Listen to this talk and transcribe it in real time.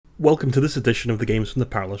Welcome to this edition of the Games from the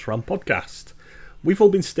Perilous Realm podcast. We've all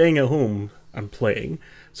been staying at home and playing,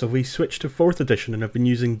 so we switched to 4th edition and have been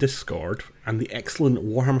using Discord and the excellent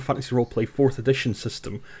Warhammer Fantasy Roleplay 4th edition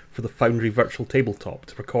system for the Foundry Virtual Tabletop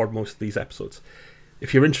to record most of these episodes.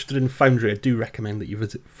 If you're interested in Foundry, I do recommend that you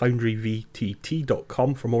visit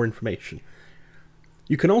foundryvtt.com for more information.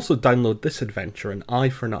 You can also download this adventure, An Eye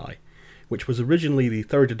for an Eye, which was originally the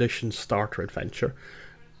 3rd edition starter adventure.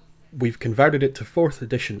 We've converted it to 4th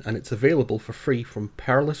edition and it's available for free from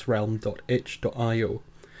perilousrealm.itch.io.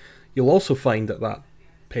 You'll also find at that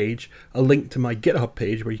page a link to my GitHub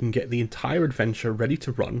page where you can get the entire adventure ready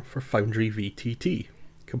to run for Foundry VTT,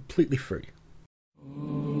 completely free.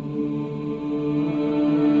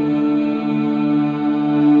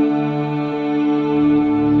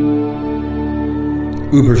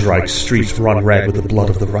 Ubersreich's streets run red with the blood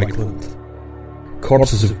of the Reichland.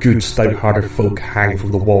 Corpses of good, stout-hearted folk hang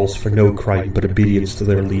from the walls for no crime but obedience to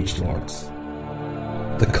their liege lords.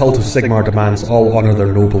 The cult of Sigmar demands all honour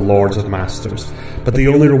their noble lords and masters, but the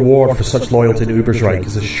only reward for such loyalty to Ubersreich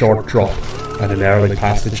is a short drop and an early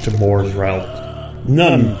passage to Mor's realm.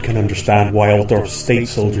 None can understand why Altdorf's state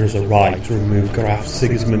soldiers arrived to remove Graf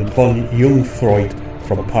Sigismund von Jungfreud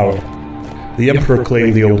from power. The Emperor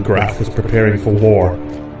claimed the old Graf was preparing for war,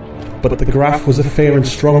 but the Graf was a fair and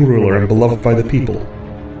strong ruler and beloved by the people.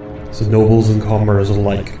 So nobles and commoners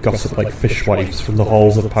alike gossip like fishwives from the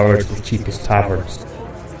halls of power to the cheapest taverns.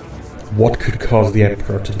 What could cause the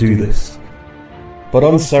Emperor to do this? But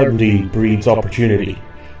uncertainty breeds opportunity,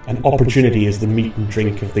 and opportunity is the meat and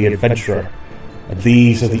drink of the adventurer, and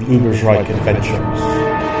these are the Ubersreich adventures.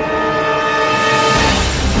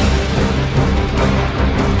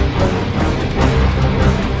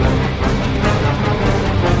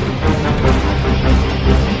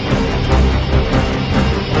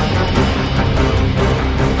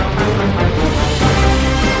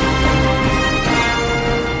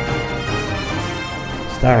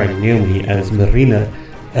 Starring Naomi as Marina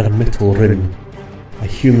Ermittelrin, a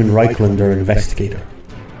human Reichlander investigator.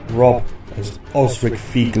 Rob as Osric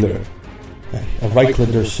Fiegler, a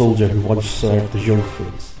Reichlander soldier who once served the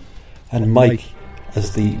Jungfruits. And Mike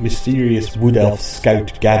as the mysterious wood elf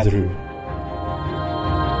scout Gadru.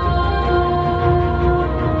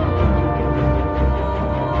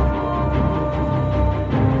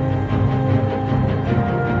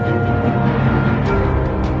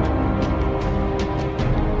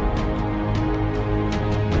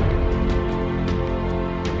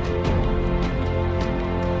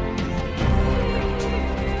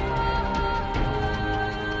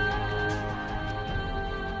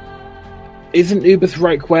 Isn't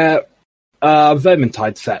Ubersreich where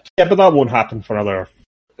Vermintide set? Yeah, but that won't happen for another...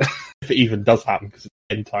 if it even does happen, because it's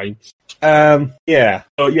 10 times. Yeah.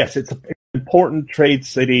 So yes, it's an important trade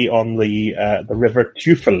city on the river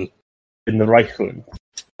Teufel in the Reichland.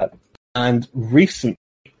 And recently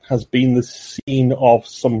has been the scene of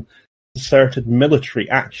some concerted military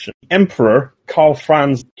action. Emperor Karl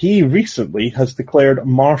Franz, he recently has declared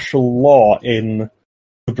martial law in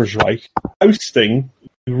Ubersreich, ousting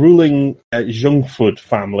ruling Jungfud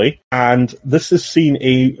family, and this has seen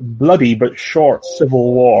a bloody but short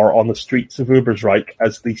civil war on the streets of Ubersreich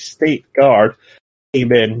as the state guard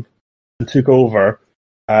came in and took over,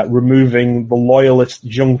 removing the loyalist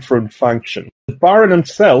Jungfrun faction. The Baron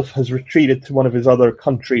himself has retreated to one of his other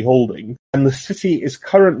country holdings, and the city is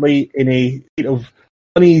currently in a state of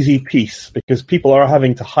uneasy peace because people are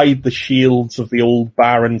having to hide the shields of the old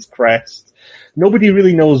Baron's crest. Nobody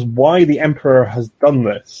really knows why the Emperor has done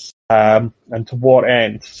this, and to what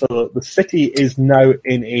end. So the city is now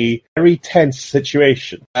in a very tense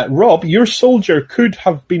situation. Rob, your soldier could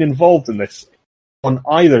have been involved in this on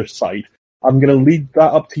either side. I'm going to leave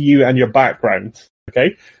that up to you and your background,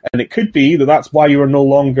 okay? And it could be that that's why you are no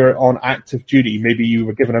longer on active duty. Maybe you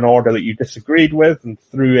were given an order that you disagreed with and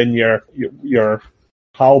threw in your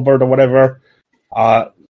halberd or whatever.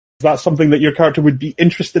 Is that something that your character would be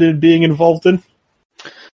interested in being involved in?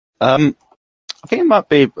 I think it might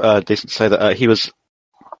be decent to say that he was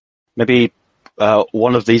maybe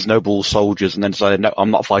one of these noble soldiers and then decided, no,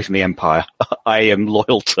 I'm not fighting the Empire. I am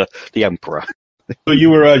loyal to the Emperor. So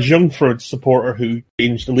you were a Jungfrud supporter who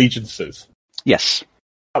changed allegiances? Yes.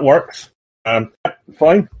 That works.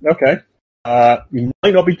 Fine, okay. You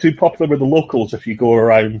might not be too popular with the locals if you go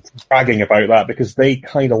around bragging about that, because they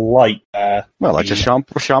kind of like... well, I just shan't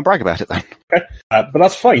brag about it then. Okay, but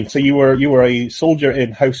that's fine. So you were a soldier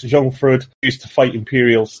in House Jungfrud, used to fight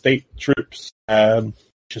Imperial state troops,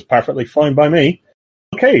 which is perfectly fine by me.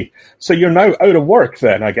 Okay, so you're now out of work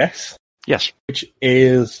then, I guess? Yes. Which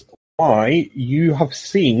is why you have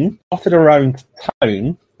seen, dotted around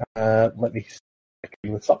town, let me see.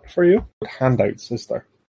 picking this up for you. What handouts is there?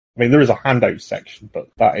 I mean, there is a handout section, but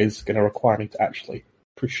that is going to require me to actually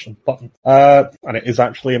push some buttons. And it is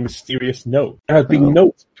actually a mysterious note. There has been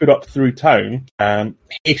notes put up through town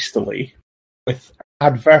hastily with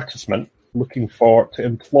advertisement looking to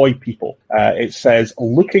employ people. It says,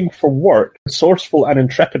 looking for work, resourceful and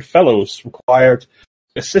intrepid fellows required to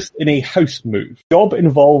assist in a house move. Job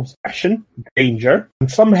involves passion, danger,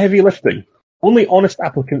 and some heavy lifting. Only honest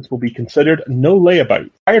applicants will be considered, no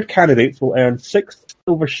layabout. Hired candidates will earn 6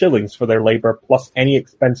 silver shillings for their labour plus any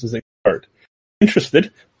expenses incurred.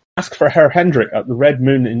 Interested? Ask for Herr Hendrik at the Red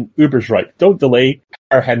Moon in Ubersreich. Don't delay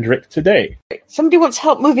Herr Hendrik today. Somebody wants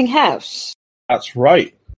help moving house. That's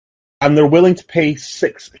right. And they're willing to pay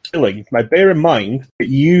 6 shillings. Now bear in mind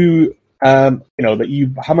that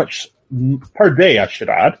how much per day, I should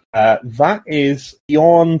add, that is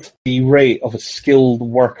beyond the rate of a skilled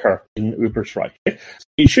worker in Ubersreich. So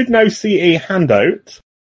you should now see a handout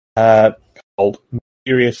called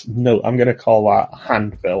Mysterious Note. I'm going to call that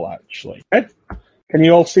handbill, actually. Okay? Can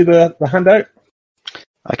you all see the handout?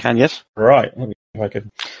 I can, yes. Right. Let me see if I can.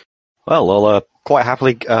 Well, I'll quite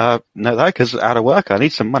happily note that, because out of work, I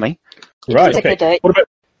need some money. Right, Per day. What about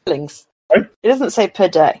Shillings. Sorry? It doesn't say per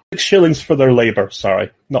day. 6 shillings for their labour,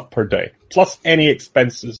 sorry, not per day, plus any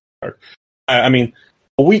expenses. I mean,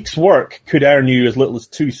 a week's work could earn you as little as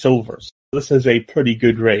 2 silvers. This is a pretty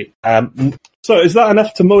good rate. So is that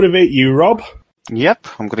enough to motivate you, Rob? Yep,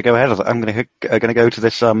 I'm going to go ahead. I'm going to go to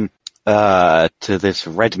this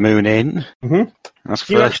Red Moon Inn.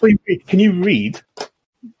 Mm-hmm. Can you read?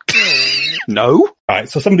 No. All right,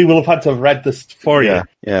 so somebody will have had to have read this for you.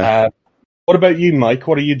 Yeah. What about you, Mike?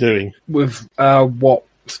 What are you doing? With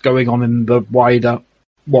what's going on in the wider,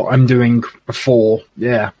 what I'm doing before,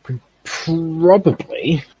 yeah,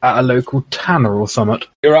 probably at a local tanner or something.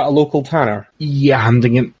 You're at a local tanner? Yeah,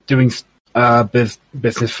 doing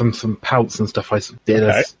business from some pelts and stuff I did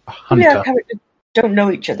as a hunter. Yeah, characters don't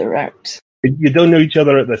know each other out. You don't know each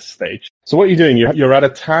other at this stage. So what are you doing? You're at a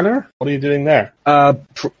tanner? What are you doing there?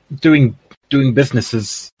 Doing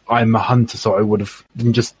businesses. I'm a hunter, so I would have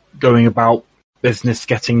been just going about business,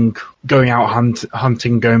 going out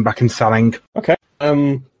hunting, going back and selling. Okay. I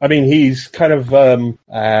mean, he's kind of,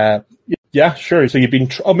 yeah, sure. So you've been,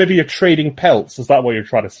 maybe you're trading pelts. Is that what you're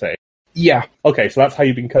trying to say? Yeah. Okay, so that's how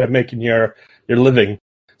you've been kind of making your living.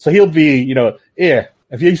 So he'll be, here,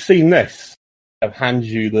 have you seen this? I'll hand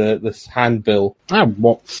you this handbill. Oh,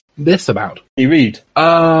 what's this about? Can you read?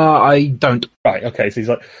 I don't. Right, okay, so he's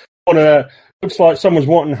like, looks like someone's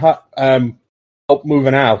wanting help move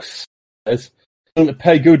an house. It's going to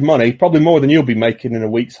pay good money, probably more than you'll be making in a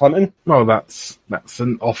week's hunting. Well, that's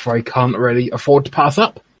an offer I can't really afford to pass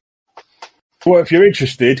up. Well, if you're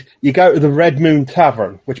interested, you go to the Red Moon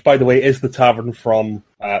Tavern, which, by the way, is the tavern from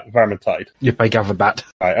Vermintide. Yep, I gathered that.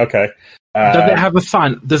 Right, okay. Does it have a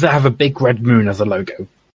sign? Does it have a big red moon as a logo?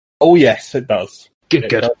 Oh, yes, it does.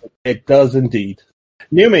 Good. It does indeed.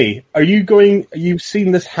 Numi, you've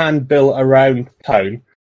seen this handbill around town.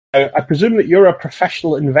 I presume that you're a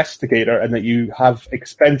professional investigator and that you have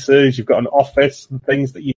expenses, you've got an office and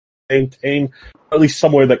things that you maintain, or at least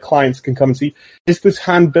somewhere that clients can come and see. Is this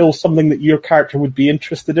handbill something that your character would be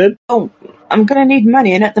interested in? Oh, I'm going to need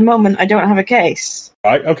money, and at the moment I don't have a case.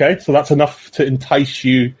 Right, okay, so that's enough to entice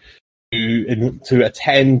you to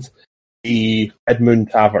attend the Red Moon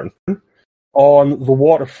Tavern. On the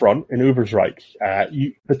waterfront in Ubersreich,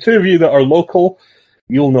 the two of you that are local,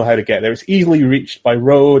 you'll know how to get there. It's easily reached by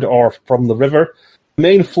road or from the river. The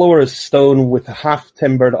main floor is stone with a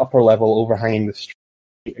half-timbered upper level overhanging the street.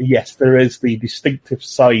 Yes, there is the distinctive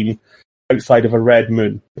sign outside of a red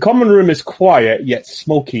moon. The common room is quiet, yet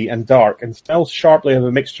smoky and dark, and smells sharply of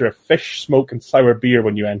a mixture of fish, smoke, and sour beer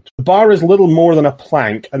when you enter. The bar is little more than a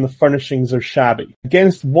plank, and the furnishings are shabby.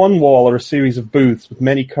 Against one wall are a series of booths with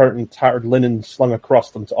many curtained, tattered linen slung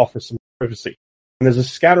across them to offer some privacy. And there's a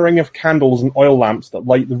scattering of candles and oil lamps that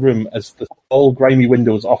light the room as the tall, grimy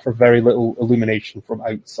windows offer very little illumination from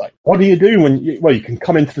outside. What do you do when you can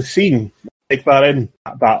come into the scene, take that in,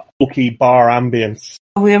 that smoky bar ambience?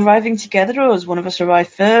 Are we arriving together, or does one of us arrive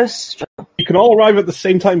first? You can all arrive at the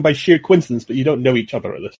same time by sheer coincidence, but you don't know each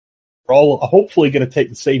other at this. We're all hopefully going to take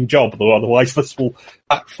the same job, though otherwise this will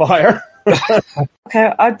backfire.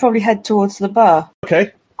 Okay, I'd probably head towards the bar.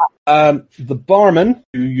 Okay. The barman,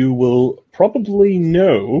 who you will probably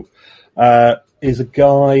know, is a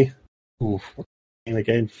guy... what's his name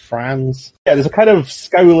again? Franz? Yeah, there's a kind of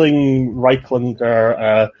scowling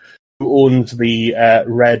Reichlander who owns the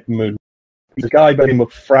Red Moon. He's a guy by the name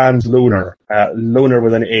of Franz Lohner, Lohner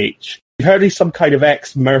with an H. You heard he's some kind of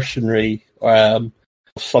ex-mercenary,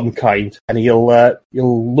 of some kind, and he'll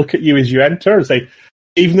look at you as you enter and say,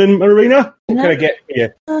 "Evening, Marina. What can I get for you?"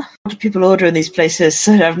 What do people order in these places?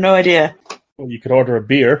 I have no idea. Well, you could order a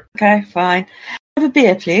beer. Okay, fine. Have a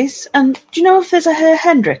beer, please. And do you know if there's a Herr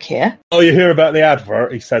Hendrik here? Oh, you hear about the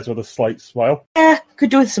advert? He says with a slight smile. Yeah, could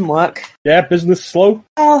do with some work. Yeah, business slow.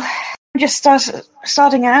 Well, I'm just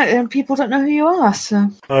starting out, and people don't know who you are. So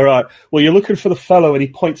All right. Well, you're looking for the fellow, and he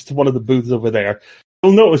points to one of the booths over there.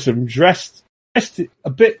 You'll notice him dressed a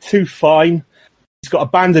bit too fine. He's got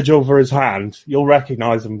a bandage over his hand. You'll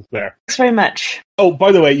recognise him there. thanks very much. Oh,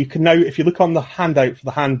 by the way, you can now, if you look on the handout for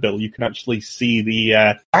the handbill, you can actually see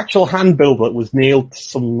the actual handbill that was nailed to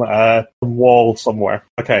some wall somewhere.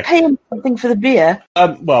 Okay. Pay him something for the beer.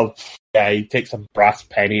 Well, yeah, he takes a brass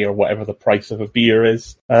penny or whatever the price of a beer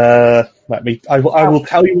is. I will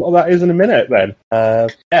tell you what that is in a minute. Then,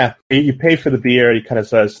 yeah, you pay for the beer. He kind of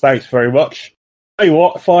says, "Thanks very much. Tell you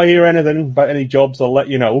what, if I hear anything about any jobs, I'll let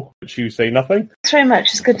you know." But you say nothing. Thanks very much.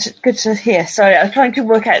 It's good to hear. Sorry, I was trying to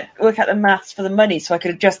work out the maths for the money so I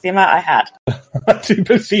could adjust the amount I had. I'm too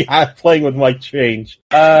busy playing with my change.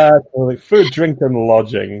 Food, drink, and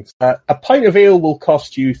lodging. A pint of ale will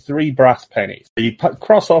cost you 3 brass pennies. You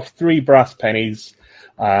cross off 3 brass pennies,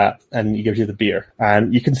 and he gives you the beer.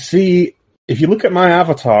 And you can see, if you look at my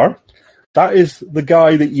avatar, that is the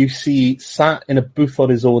guy that you see sat in a booth on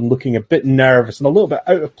his own, looking a bit nervous and a little bit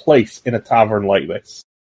out of place in a tavern like this.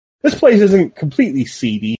 This place isn't completely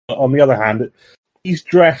seedy, but on the other hand, he's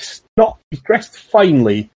dressed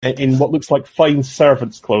finely in what looks like fine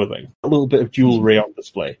servant's clothing. A little bit of jewellery on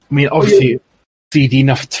display. I mean, obviously, seedy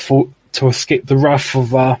enough to escape the wrath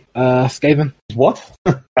of Skaven. What?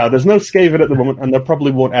 There's no Skaven at the moment, and there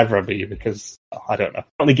probably won't ever be, because, I don't know.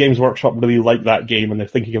 Only Games Workshop really like that game, and they're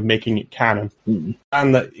thinking of making it canon.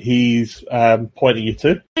 And that he's pointing you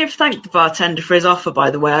to. I've thanked the bartender for his offer,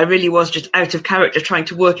 by the way. I really was just out of character trying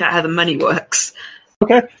to work out how the money works.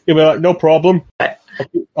 Okay, you'll be like, no problem.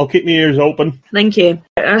 I'll keep my ears open. Thank you.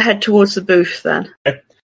 I'll head towards the booth then. Okay.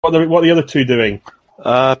 What are the other two doing?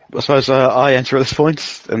 I suppose I enter at this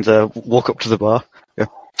point and walk up to the bar. Yeah.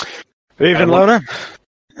 Evening, Lona.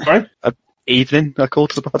 Sorry? Evening, I call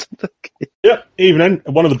to the bartender. Yep, evening.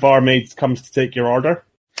 One of the barmaids comes to take your order.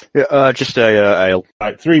 Yeah, just a ale.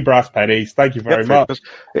 Right, 3 brass pennies. Thank you very much.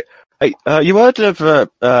 Hey, you heard of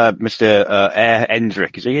Mr. Herr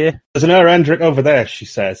Hendrik? Is he here? There's an Herr Hendrik over there, she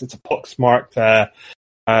says. It's a pox-marked...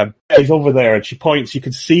 he's over there, and she points. You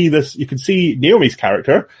can see Naomi's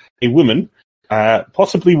character, a woman,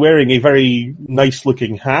 possibly wearing a very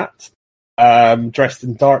nice-looking hat, dressed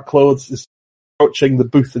in dark clothes, is approaching the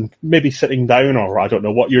booth and maybe sitting down, or I don't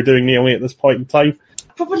know what you're doing, Naomi, at this point in time.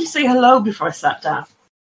 I'd probably say hello before I sat down.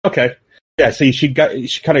 Okay. Yeah, so she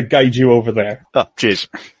kind of guides you over there. Oh, cheers.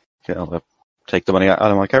 Okay, I'll take the money out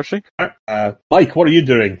of my character. Mike, what are you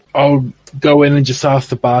doing? I'll go in and just ask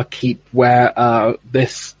the barkeep where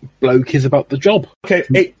this bloke is about the job.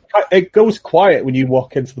 Okay, it goes quiet when you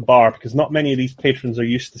walk into the bar, because not many of these patrons are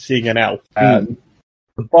used to seeing an elf. The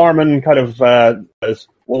barman kind of says,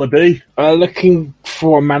 "Will it be?" Looking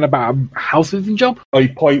for a man about a house-moving job? Oh, he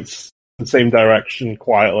points in the same direction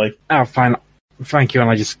quietly. Oh, fine. Thank you, and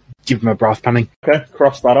I just give him a brass penny. Okay,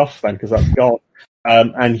 cross that off then, because that's gone.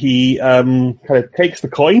 And he kind of takes the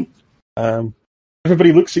coin.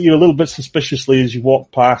 Everybody looks at you a little bit suspiciously as you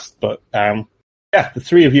walk past, but yeah, the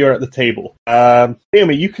 3 of you are at the table.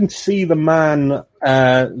 Naomi, you can see the man,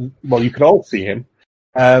 well, you can all see him.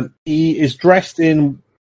 He is dressed in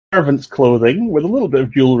servant's clothing with a little bit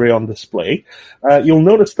of jewellery on display. You'll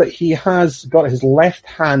notice that he has got his left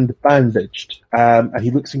hand bandaged, and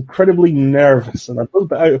he looks incredibly nervous and a little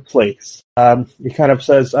bit out of place. He kind of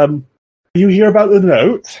says, "You hear about the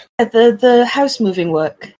note?" The house moving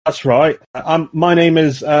work. That's right. My name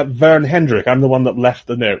is Vern Hendrik. I'm the one that left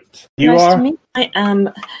the note. You Nice are? to meet you. I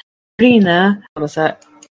am Rena. What is that?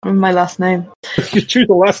 My last name. You choose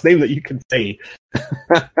the last name that you can say.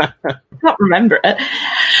 I can't remember it.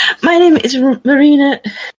 My name is Marina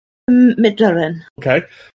Midlaren. Okay.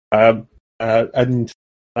 And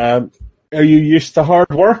are you used to hard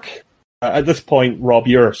work? At this point, Rob,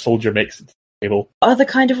 your soldier makes it to the table. What other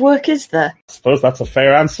kind of work is there? I suppose that's a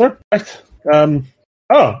fair answer. Right.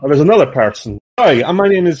 There's another person. Hi, my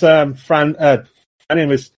name is my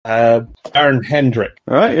name is Vern Hendrik.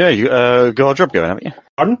 All right, yeah, you got a job going, haven't you?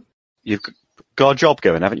 Pardon? You've got a job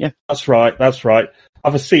going, haven't you? That's right.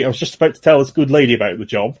 Have a seat. I was just about to tell this good lady about the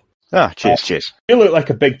job. Ah, cheers. You look like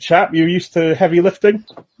a big chap. You're used to heavy lifting?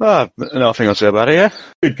 Nothing I'll say about it, yeah?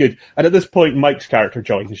 Good. And at this point, Mike's character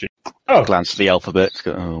joins you. Oh. Glance at the alphabet.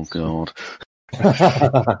 Oh, God.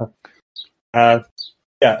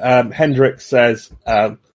 Hendrik says,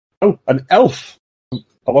 an elf.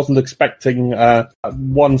 I wasn't expecting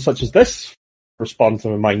one such as this to respond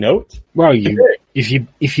to my note. Well, if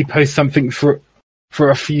you post something for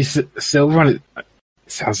a few silver, it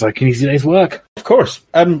sounds like an easy day's work. Of course.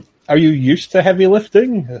 Are you used to heavy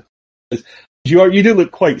lifting? You do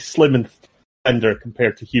look quite slim and slender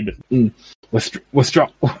compared to human.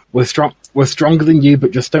 We're stronger than you,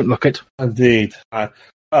 but just don't look it. Indeed.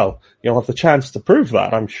 Well, you'll have the chance to prove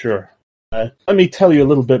that, I'm sure. Let me tell you a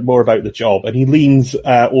little bit more about the job. And he leans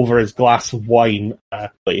over his glass of wine.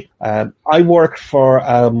 I work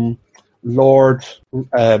for Lord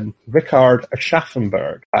Rickard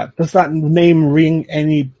Aschaffenburg. Does that name mean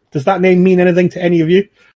anything to any of you?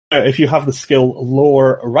 If you have the skill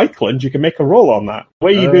Lore Reichland, you can make a roll on that. The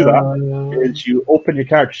way you do that is you open your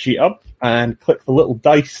character sheet up and click the little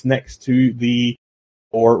dice next to the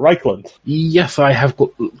Lore Reichland. Yes, I have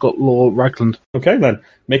got Lore Reichland. Okay, then.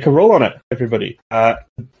 Make a roll on it, everybody.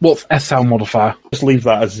 What's SL modifier? Just leave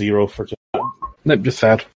that as 0 for just that. Nope, just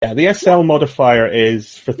sad. Yeah, the SL modifier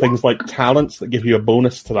is for things like talents that give you a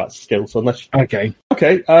bonus to that skill. So unless Okay.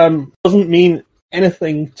 Doesn't mean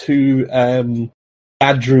anything to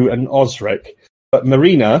Adru and Osric, but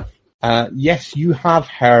Marina, yes, you have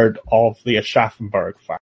heard of the Aschaffenburg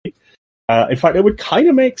family. In fact, it would kind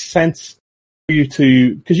of make sense for you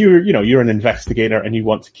to, because you're an investigator and you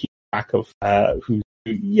want to keep track of who.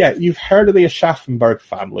 Yeah, you've heard of the Aschaffenburg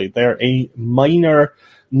family. They're a minor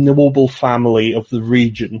noble family of the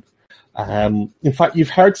region. In fact, you've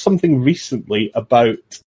heard something recently about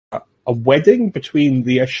a wedding between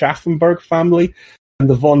the Aschaffenburg family and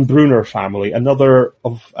the von Brunner family, another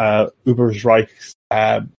of Ubersreich's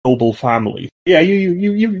noble family. Yeah,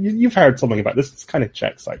 you've heard something about this. It's kind of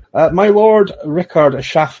checks out. My lord Rickard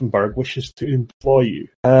Aschaffenburg wishes to employ you.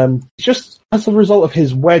 Just as a result of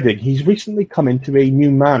his wedding, he's recently come into a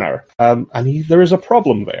new manor, and there is a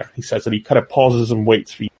problem there. He says, and he kind of pauses and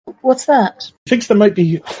waits for you. What's that? He thinks there might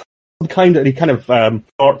be and he kind of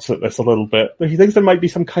thoughts at this a little bit. He thinks there might be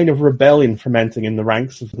some kind of rebellion fermenting in the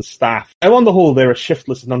ranks of the staff. Now, on the whole, they're a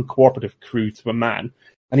shiftless and uncooperative crew to a man,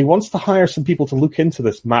 and he wants to hire some people to look into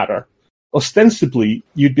this matter. Ostensibly,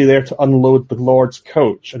 you'd be there to unload the Lord's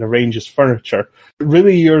coach and arrange his furniture, but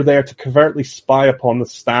really you're there to covertly spy upon the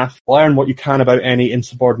staff, learn what you can about any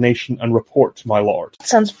insubordination, and report to my lord.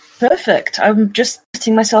 Sounds perfect. I'm just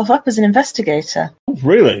setting myself up as an investigator. Oh,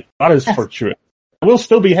 really? That is fortuitous. There will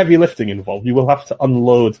still be heavy lifting involved. You will have to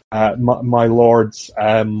unload my lord's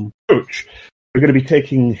coach. We're going to be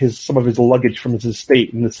taking some of his luggage from his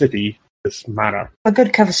estate in the city this manner. A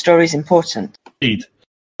good cover story is important. Indeed.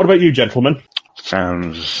 What about you, gentlemen?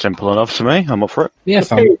 Sounds simple enough to me. I'm up for it. Yeah,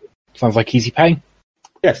 sounds like easy pay.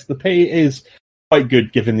 Yes, the pay is quite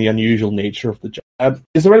good given the unusual nature of the job.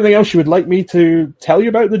 Is there anything else you would like me to tell you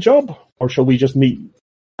about the job? Or shall we just meet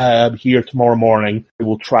here tomorrow morning? We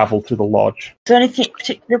will travel to the lodge. Is there anything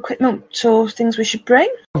particular equipment or things we should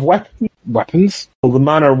bring? Weapons? Well, the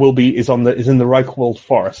manor is in the Reichwald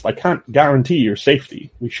Forest. I can't guarantee your safety.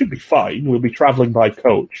 We should be fine. We'll be travelling by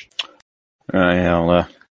coach. Yeah,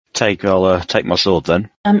 I'll take my sword then.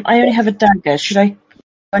 I only have a dagger. Do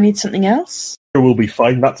I need something else? We'll be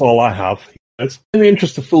fine. That's all I have. In the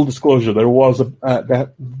interest of full disclosure, there was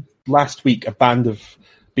last week a band of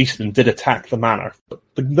beastmen did attack the manor.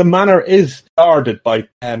 The manor is guarded by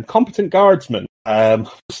competent guardsmen.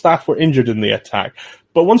 Staff were injured in the attack.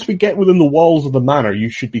 But once we get within the walls of the manor, you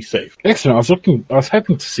should be safe. Excellent. I was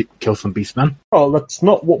hoping to kill some beastmen. Well, that's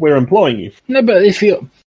not what we're employing you for. No, but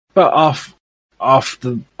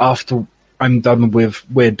after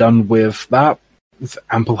we're done with that, there's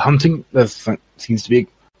ample hunting.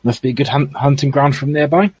 Must be a good hunting ground from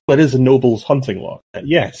nearby. That is a noble's hunting law.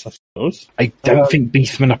 Yes, I suppose. I don't think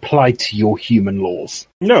beastmen apply to your human laws.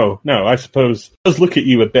 No, I suppose. It does look at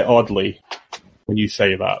you a bit oddly when you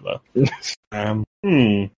say that, though.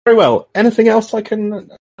 Very well. Anything else I can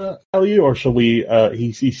tell you, or shall we?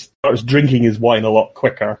 He starts drinking his wine a lot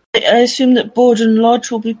quicker. I assume that board and lodge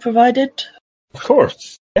will be provided? Of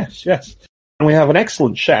course. Yes. And we have an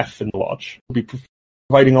excellent chef in the lodge. We'll be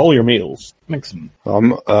providing all your meals. Excellent.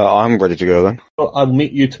 I'm ready to go then. Well, I'll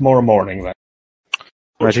meet you tomorrow morning then.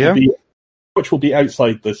 Which will be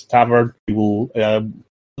outside this tavern. We will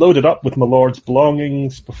load it up with my lord's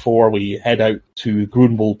belongings before we head out to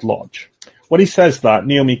Grunwald Lodge. When he says that,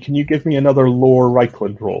 Naomi, can you give me another Lore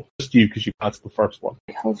Reichland roll? Just you, because you passed the first one.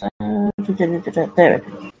 Hold on. There.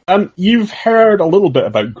 You've heard a little bit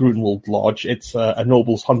about Grunwald Lodge. It's a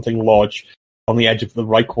noble's hunting lodge on the edge of the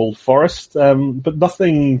Reichwald Forest, but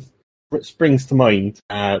nothing springs to mind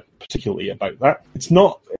particularly about that. It's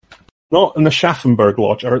not in the Aschaffenburg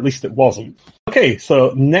Lodge, or at least it wasn't. Okay,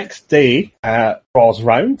 so next day draws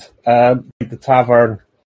round. The tavern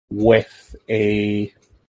with a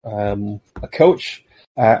coach,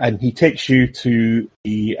 and he takes you to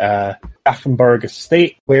the Affenberg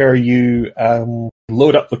estate, where you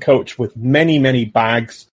load up the coach with many, many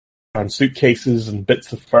bags and suitcases and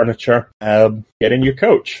bits of furniture. Get in your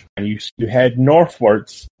coach, and you head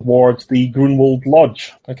northwards towards the Grunwald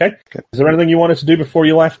Lodge. Okay? Is there anything you wanted to do before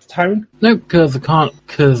you left town? No, because I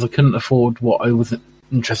couldn't afford what I was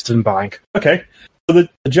interested in buying. Okay. So the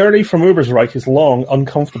journey from Ubersreich is long,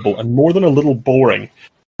 uncomfortable, and more than a little boring.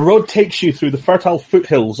 The road takes you through the fertile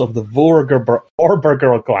foothills of the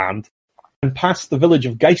Vorbergerland and past the village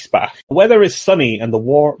of Geisbach. The weather is sunny, and the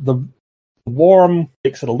warm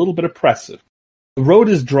makes it a little bit oppressive. The road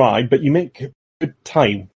is dry, but you make good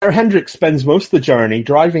time. Herr Hendrik spends most of the journey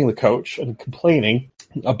driving the coach and complaining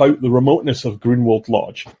about the remoteness of Grunwald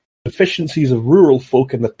Lodge, the deficiencies of rural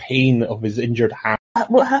folk, and the pain of his injured hand.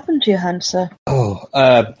 What happened to your hand, sir?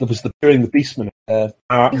 There was during the Beastman.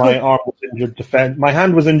 My arm was injured. My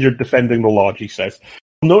hand was injured defending the lodge. He says.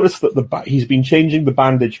 Notice that he's been changing the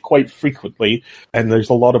bandage quite frequently, and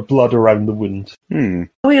there's a lot of blood around the wound. Are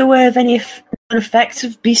we aware of any effects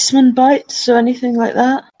of Beastman bites or anything like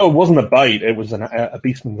that? Oh, it wasn't a bite. It was a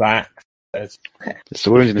Beastman's axe. Okay. Is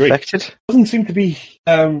the wound infected? Doesn't seem to be.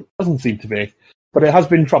 But it has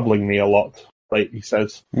been troubling me a lot. Like he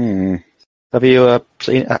says. Have you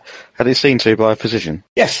had it seen to by a physician?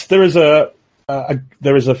 Yes, there is a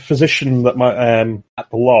physician that at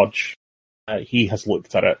the lodge. He has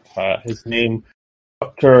looked at it. His name,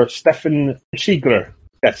 Dr. Stefan Schiegler.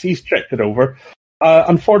 Yes, he's checked it over.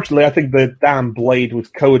 Unfortunately, I think the damn blade was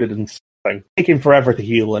coated in something. Taking forever to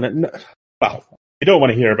heal, and you don't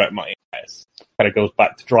want to hear about my ass. Kind of goes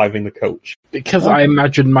back to driving the coach. Because I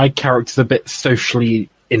imagine my character's a bit socially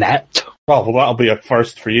inept. Oh, well, that'll be a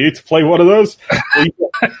first for you to play one of those. Are you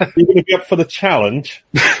going to be up for the challenge?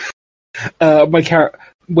 My character,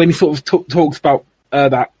 when he sort of talks about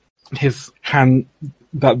that his hand,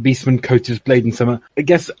 that Beastman coated his blade in summer, I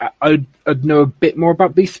guess I'd know a bit more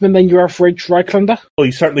about Beastman than your average Reiklander. Well,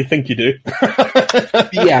 you certainly think you do.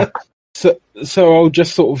 Yeah. So I'll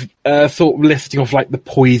just sort of listing off like the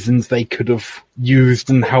poisons they could have used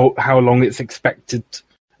and how long it's expected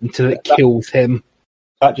until it kills him.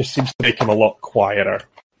 That just seems to make him a lot quieter.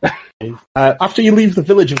 After you leave the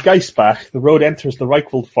village of Geisbach, the road enters the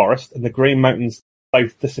Reichwald forest, and the grey mountains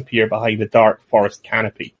south disappear behind a dark forest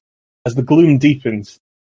canopy. As the gloom deepens,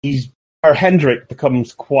 Herr Hendrik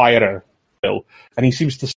becomes quieter still, and he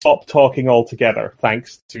seems to stop talking altogether,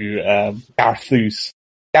 thanks to Gadru's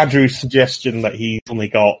suggestion that he's only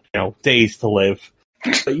got days to live.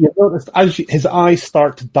 But you notice as his eyes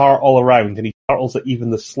start to dart all around, and he startles at even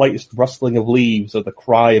the slightest rustling of leaves or the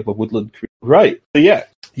cry of a woodland creature. Right, so yeah,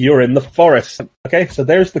 you're in the forest. Okay, so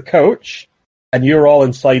there's the coach, and you're all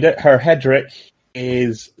inside it. Herr Hendrik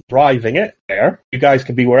is driving it there. You guys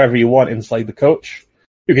can be wherever you want inside the coach.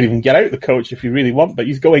 You can even get out the coach if you really want, but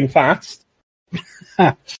he's going fast.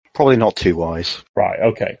 Probably not too wise. Right,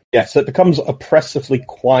 okay. Yeah, so it becomes oppressively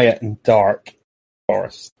quiet and dark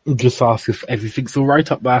forest. Just ask if everything's all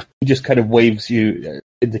right up there. He just kind of waves you,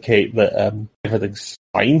 indicate that everything's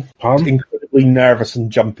fine. Pardon? Incredibly nervous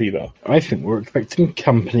and jumpy, though. I think we're expecting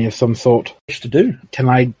company of some sort. What to do? Can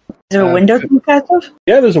I... Is there a window to look out of?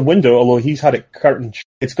 Yeah, there's a window, although he's had it curtained.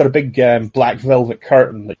 It's got a big black velvet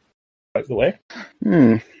curtain that out the way.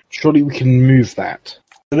 Surely we can move that.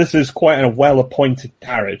 So this is quite a well-appointed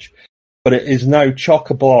carriage, but it is now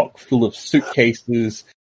chock-a-block full of suitcases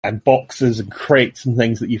and boxes and crates and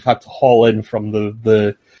things that you've had to haul in from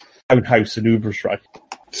the townhouse in Ubersreich.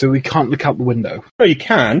 So we can't look out the window? No, you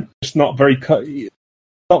can. It's not very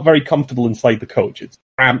comfortable inside the coach. It's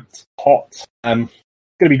cramped, hot. It's going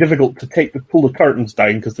to be difficult to pull the curtains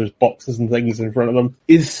down because there's boxes and things in front of them.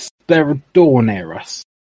 Is there a door near us?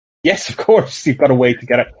 Yes, of course. You've got a way to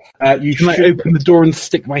get it. Can I open the door and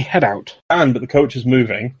stick my head out? But the coach is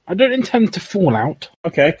moving. I don't intend to fall out.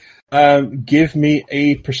 Okay. Give me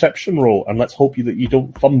a perception roll, and let's hope that you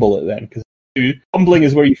don't fumble it then, because fumbling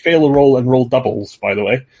is where you fail a roll and roll doubles, by the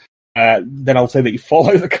way. Then I'll say that you fall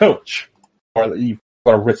out of the coach, or that you've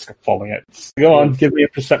got a risk of falling out. Go on, give me a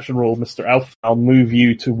perception roll, Mr. Elf. I'll move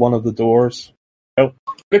you to one of the doors. Oh,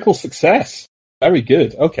 critical success. Very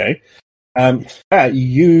good. Okay.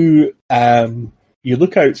 You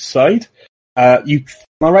look outside. Am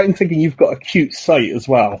I right in thinking you've got acute sight as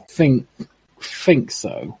well? Think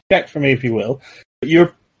so. Check for me if you will. But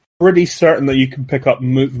you're pretty certain that you can pick up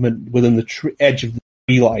movement within the edge of the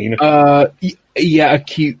tree line. Yeah,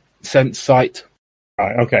 acute sense sight.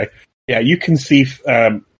 Right. Okay. Yeah, you can see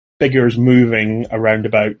figures moving around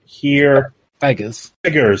about here. Figures.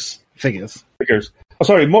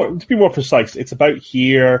 sorry, to be more precise, it's about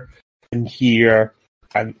here, and there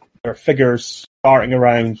are figures starting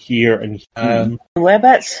around here and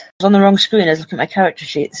Whereabouts? I was on the wrong screen. I was looking at my character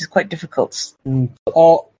sheet. This is quite difficult.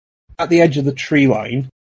 all at the edge of the tree line.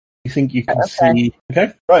 You think you can see?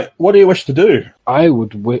 Okay, right. What do you wish to do? I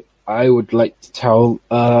would like to tell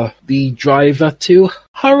the driver to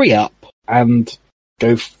hurry up and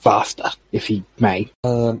go faster, if he may.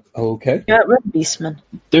 Okay. You're at Red Beastman.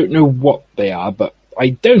 Don't know what they are, but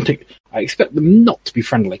I expect them not to be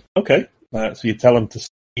friendly. Okay. So you tell him to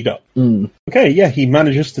speed up. Mm. Okay, yeah, he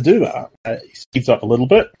manages to do that. He speeds up a little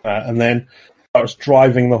bit, and then starts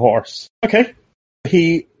driving the horse. Okay.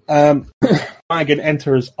 He wagon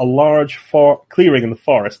enters a large clearing in the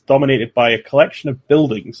forest, dominated by a collection of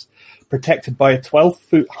buildings protected by a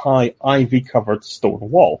 12-foot-high ivy-covered stone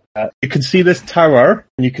wall. You can see this tower,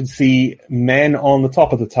 and you can see men on the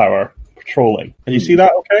top of the tower patrolling. Can you see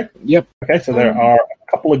that okay? Yep. Okay, so there are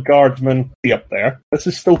a couple of guardsmen up there. This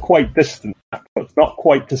is still quite distant, so it's not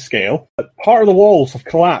quite to scale. But part of the walls have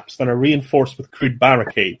collapsed and are reinforced with crude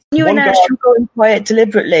barricades. You announced you're going quiet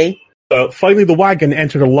deliberately. Finally, the wagon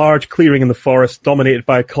entered a large clearing in the forest dominated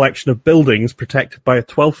by a collection of buildings protected by a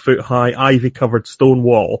 12-foot-high ivy-covered stone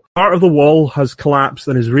wall. Part of the wall has collapsed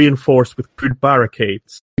and is reinforced with crude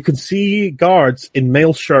barricades. You can see guards in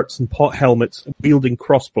mail shirts and pot helmets wielding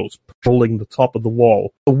crossbows patrolling the top of the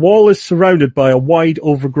wall. The wall is surrounded by a wide,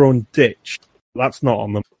 overgrown ditch. That's not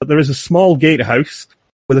on them. But there is a small gatehouse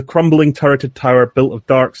with a crumbling turreted tower built of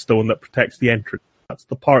dark stone that protects the entrance. That's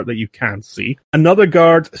the part that you can see. Another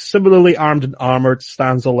guard, similarly armed and armoured,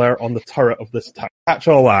 stands alert on the turret of this tower. Catch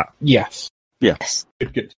all that? Yes. Yes.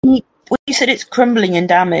 Good. When you said it's crumbling and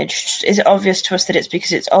damaged, is it obvious to us that it's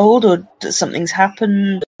because it's old or that something's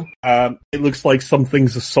happened? It looks like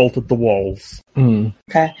something's assaulted the walls. Mm.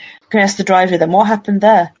 Okay. Can I ask the driver then, what happened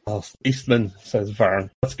there? Oh, Eastman, says Vern.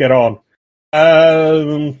 Let's get on.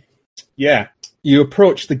 Yeah. You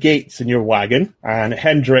approach the gates in your wagon, and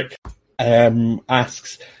Hendrik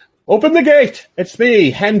asks, "Open the gate! It's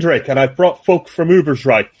me, Hendrik, and I've brought folk from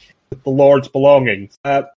Ubersreich with the Lord's belongings.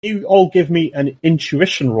 You all give me an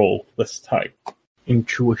intuition roll this time."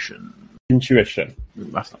 Intuition.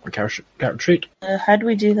 That's not my character sheet. How do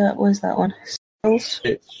we do that? Where's that one? Skills?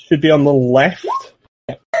 It should be on the left.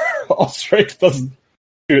 Ostrich doesn't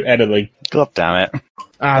do anything. God damn it.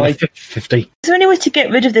 Like 50. Is there any way to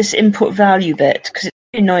get rid of this input value bit? Because it's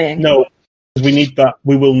really annoying. No, because we need that.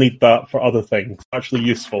 We will need that for other things. Actually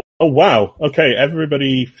useful. Oh, wow. Okay,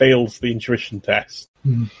 everybody fails the intuition test.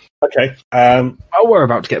 Okay. Oh, we're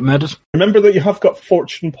about to get murdered. Remember that you have got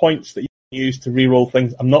fortune points that you can use to reroll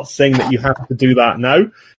things. I'm not saying that you have to do that now.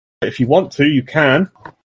 But if you want to, you can.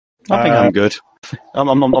 I think I'm good.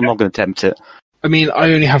 I'm not going to attempt it. I mean,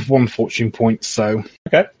 I only have one fortune point, so...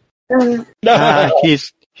 Okay. No.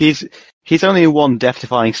 He's only one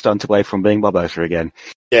death-defying stunt away from being Barbosa again.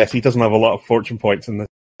 Yes, he doesn't have a lot of fortune points in this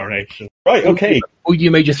incarnation. Right, okay. Or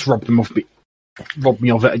you may just rob me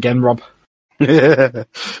of it again, Rob. It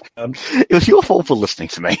was your fault for listening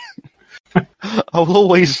to me. I will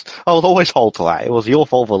always hold to that. It was your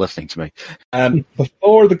fault for listening to me.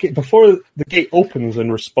 Before the gate opens in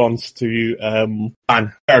response to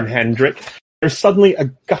Ern Hendrik, there's suddenly a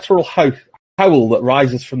guttural howl that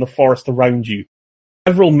rises from the forest around you.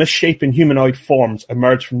 Several misshapen humanoid forms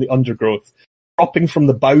emerge from the undergrowth, dropping from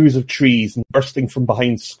the boughs of trees and bursting from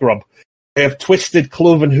behind scrub. They have twisted,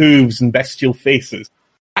 cloven hooves and bestial faces,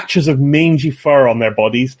 patches of mangy fur on their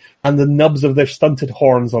bodies, and the nubs of their stunted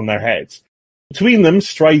horns on their heads. Between them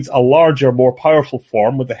strides a larger, more powerful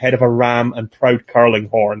form with the head of a ram and proud curling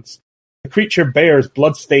horns. The creature bears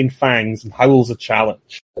blood-stained fangs and howls a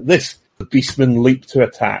challenge. At this, the beastmen leap to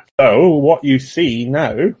attack. So, what you see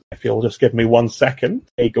now, if you'll just give me 1 second,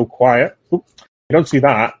 hey, go quiet. Oop, you don't see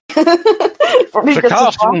that. The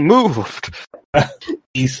castle moved.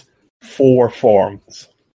 These 4 forms.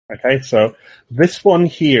 Okay, so this one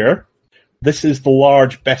here, this is the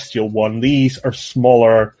large bestial one. These are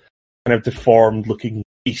smaller, kind of deformed-looking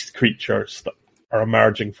beast creatures that are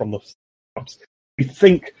emerging from the stumps. You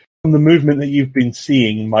think, from the movement that you've been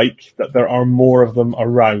seeing, Mike, that there are more of them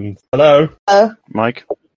around. Hello? Mike?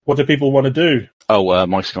 What do people want to do? Oh,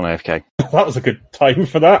 Mike's gone AFK. That was a good time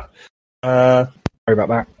for that. Sorry about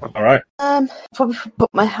that. All right. Probably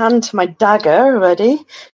put my hand to my dagger already.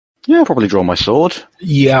 Yeah, I'll probably draw my sword.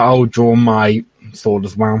 Yeah, I'll draw my sword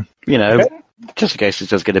as well. You know, Okay. just in case it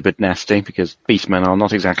does get a bit nasty, because beastmen are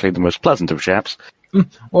not exactly the most pleasant of chaps.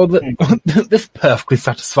 Well, this perfectly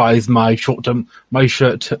satisfies my short-term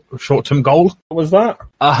goal. What was that?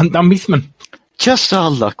 Hunt down beastmen. Just our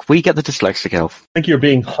luck. We get the dyslexic elf. I think you're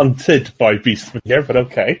being hunted by beastmen here, but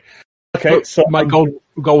okay. Okay, so my goal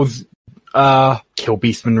is kill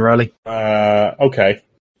Beastman, really. okay.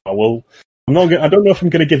 Well, I don't know if I'm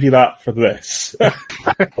going to give you that for this.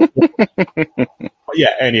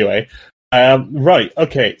 Yeah. Anyway, right.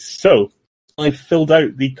 Okay. So I filled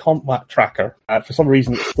out the combat tracker. For some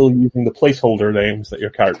reason, it's still using the placeholder names that your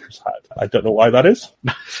characters had. I don't know why that is.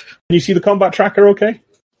 Can you see the combat tracker? Okay.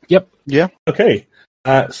 Yep. Yeah. Okay.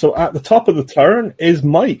 So at the top of the turn is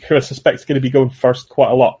Mike, who I suspect is going to be going first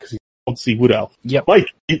quite a lot because he's obviously Wood Elf. Yep. Mike,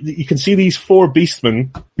 you can see these 4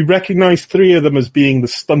 beastmen. You recognise 3 of them as being the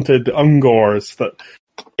stunted Ungors that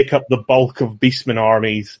pick up the bulk of beastmen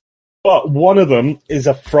armies. But one of them is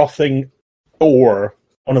a frothing boar,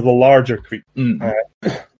 one of the larger creatures.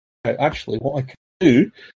 Actually, what I can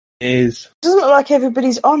do is... It doesn't look like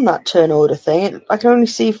everybody's on that turn order thing. I can only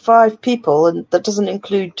see 5 people, and that doesn't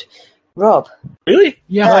include Rob. Really?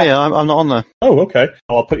 Yeah. Oh, yeah, I'm not on there. Oh, okay.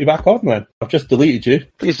 I'll put you back on then. I've just deleted you.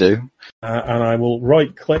 Please do. And I will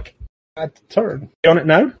right-click add turn. You on it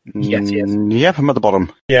now? Yes. Yep, I'm at the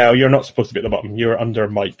bottom. Yeah, you're not supposed to be at the bottom. You're under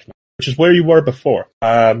Mike, which is where you were before.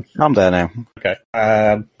 I'm there now. Okay.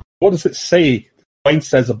 What does it say? Mine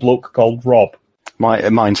says a bloke called Rob.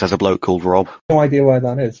 Mine says a bloke called Rob. No idea why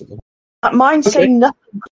that is. Mine say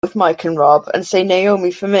nothing with Mike and Rob and say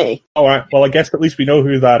Naomi for me. All right. Well, I guess at least we know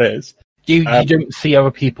who that is. You don't see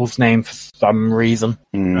other people's names for some reason.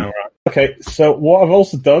 All right. Okay. So what I've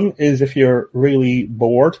also done is, if you're really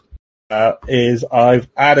bored, is I've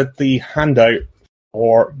added the handout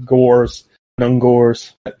for Gores and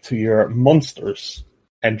Ungors to your monsters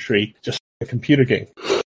entry, just a computer game.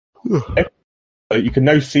 Okay? So you can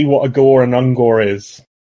now see what a Gore and Ungor is.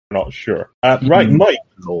 I'm not sure. Right, Mike.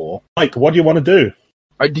 Mike, what do you want to do?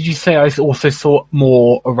 Did you say I also saw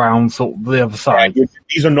more around sort of the other side?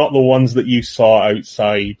 These are not the ones that you saw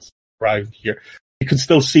outside around here. You can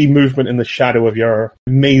still see movement in the shadow of your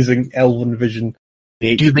amazing elven vision.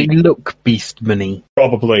 Do they look beastman-y?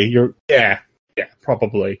 Probably.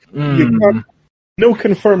 Probably. No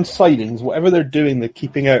confirmed sightings. Whatever they're doing, they're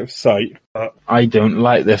keeping out of sight. I don't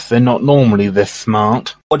like this. They're not normally this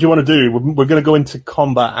smart. What do you want to do? We're going to go into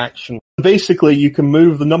combat action. Basically, you can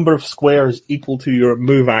move the number of squares equal to your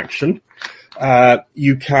move action.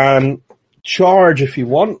 You can charge if you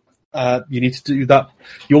want. You need to do that.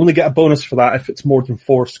 You only get a bonus for that if it's more than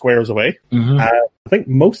 4 squares away. I think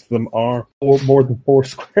most of them are more than 4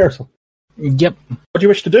 squares away. Yep. What do you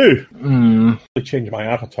wish to do? I'll change my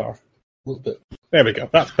avatar a little bit. There we go.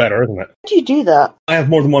 That's better, isn't it? How do you do that? I have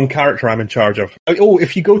more than one character I'm in charge of. Oh,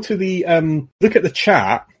 if you go to the look at the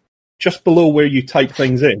chat just below where you type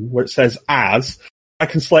things in, where it says as, I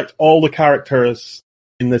can select all the characters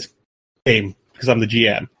in this game because I'm the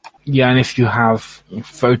GM. Yeah, and if you have a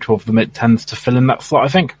photo of them, it tends to fill in that slot, I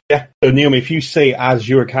think. Yeah. So, Naomi, if you say as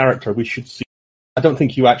your character, we should see. I don't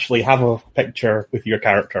think you actually have a picture with your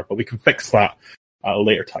character, but we can fix that at a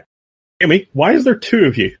later time. Naomi, why is there 2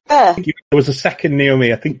 of you? There was a second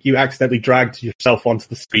Naomi. I think you accidentally dragged yourself onto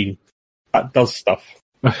the screen. That does stuff.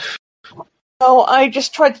 Oh, I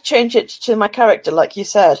just tried to change it to my character, like you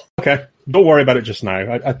said. Okay. Don't worry about it just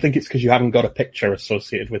now. I think it's because you haven't got a picture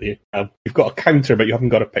associated with you. You've got a counter, but you haven't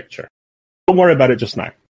got a picture. Don't worry about it just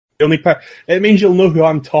now. It means you'll know who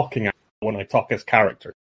I'm talking at when I talk as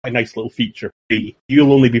character. A nice little feature.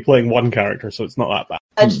 You'll only be playing one character, so it's not that bad.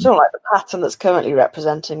 I just don't like the pattern that's currently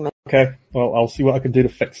representing me. Okay, well, I'll see what I can do to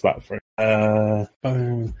fix that for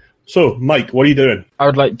you. So, Mike, what are you doing? I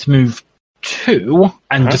would like to move 2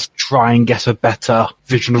 and just try and get a better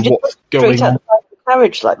vision of what's going Straight on. outside the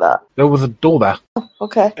carriage like that. There was a door there.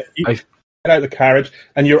 Okay. You get out of the carriage,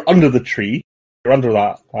 and you're under the tree. You're under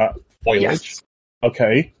that foliage. Yes.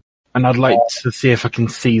 Okay. And I'd like to see if I can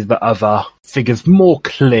see the other figures more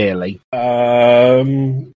clearly.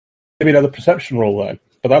 Maybe another perception roll then.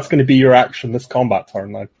 But that's going to be your action this combat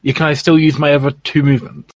turn then. Yeah, can I still use my other 2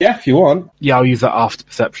 movements? Yeah, if you want. Yeah, I'll use that after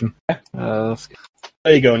perception. There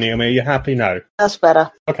you go, Naomi. Are you happy now? That's better.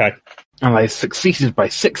 Okay. And I succeeded by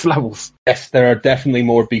 6 levels. Yes, there are definitely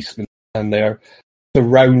more beastmen, and they're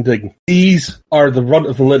surrounding. These are the runt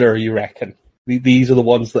of the litter, you reckon? These are the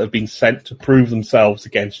ones that have been sent to prove themselves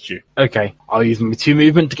against you. Okay, I'll use my 2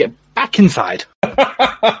 movement to get back inside.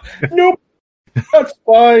 Nope. That's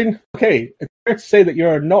fine. Okay, it's fair to say that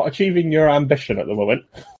you're not achieving your ambition at the moment.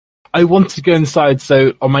 I want to go inside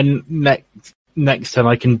so on my next turn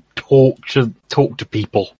I can talk to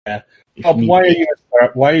people. Yeah. Bob, why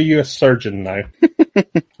are you a surgeon now?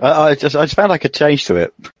 I just found I could change to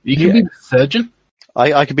it. You can be the surgeon?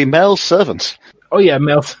 I could be Mel's servant. Oh yeah,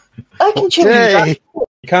 Mel. I can change that.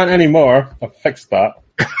 You can't anymore. I've fixed that.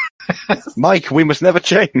 Mike, we must never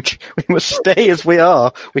change. We must stay as we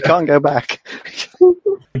are. We can't go back.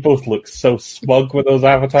 You both look so smug with those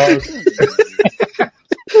avatars.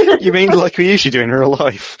 You mean like we usually do in real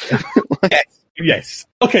life? Yes.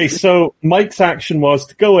 Okay, so Mike's action was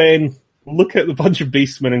to go in, look at the bunch of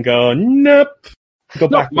beastmen and go, nope. Go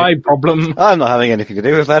Not back. my problem. I'm not having anything to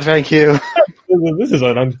do with that, thank you. This is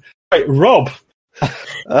right, Rob.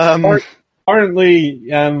 Apparently,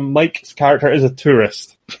 Mike's character is a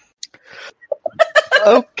tourist.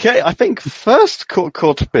 Okay, I think first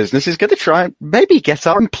court of business is going to try and maybe get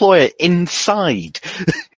our employer inside.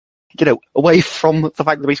 Away from the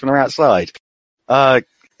fact that the beastmen are outside.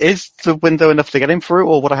 Is the window enough to get him through,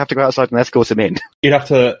 or would I have to go outside and escort him in? You'd have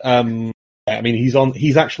to,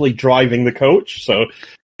 he's actually driving the coach, so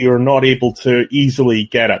you're not able to easily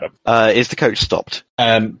get at him. Is the coach stopped?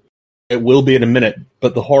 It will be in a minute,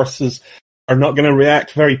 but the horses are not going to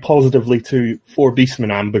react very positively to 4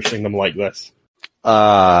 beastmen ambushing them like this.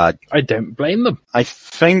 I don't blame them. I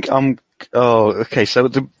think I'm... Oh, okay, so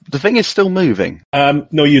the thing is still moving.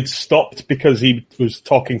 No, you'd stopped because he was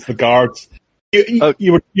talking to the guards.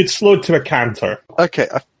 You'd slowed to a canter. Okay.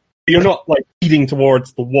 You're not, heading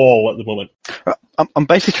towards the wall at the moment. I'm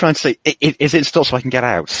basically trying to say, is it stopped so I can get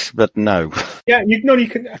out? But no. Yeah, you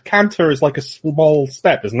can. A canter is like a small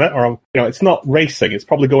step, isn't it? Or, it's not racing. It's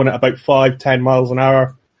probably going at about 5-10 miles an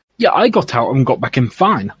hour. Yeah, I got out and got back in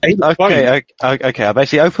fine. Okay. I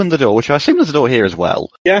basically opened the door, which I assume there's a door here as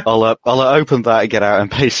well. Yeah. I'll open that and get out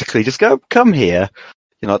and basically just come here,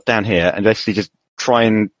 down here, and basically just try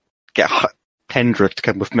and get Hendrik to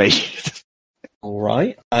come with me. All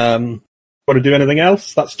right. Want to do anything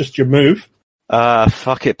else? That's just your move.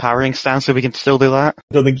 Fuck it, parrying stance, so we can still do that. I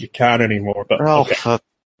don't think you can anymore. But okay.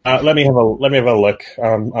 Let me have a look.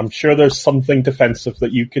 I'm sure there's something defensive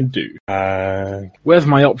that you can do. Where's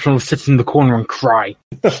my option of sit in the corner and cry?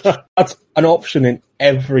 That's an option in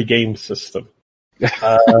every game system.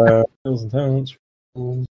 Defensive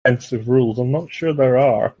rules. I'm not sure there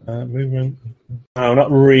are. Movement. No, not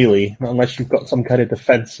really. Not unless you've got some kind of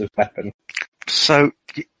defensive weapon. So,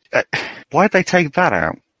 why'd they take that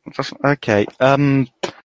out? Okay.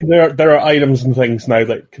 There are items and things now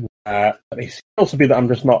that can. It can also be that I'm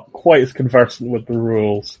just not quite as conversant with the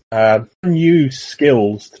rules. Use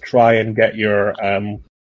skills to try and get your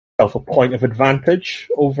self a point of advantage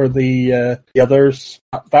over the others.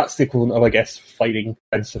 That's the equivalent of, I guess, fighting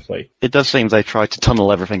defensively. It does seem they tried to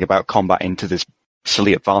tunnel everything about combat into this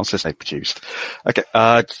silly advances they produced. Okay.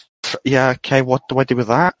 Yeah. Okay. What do I do with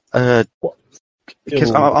that?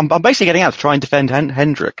 Because I'm basically getting out to try and defend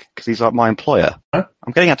Hendrik because he's like my employer. Huh?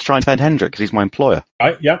 I'm getting out to try and defend Hendrik because he's my employer.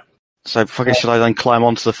 Right. Yeah. So, should I then climb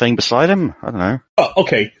onto the thing beside him? I don't know. Oh,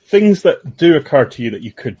 okay. Things that do occur to you that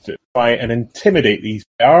you could do. Try and intimidate these.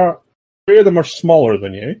 3 of them are smaller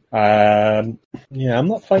than you. I'm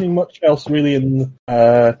not finding much else really in...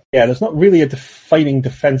 there's not really a fighting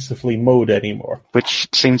defensively mode anymore. Which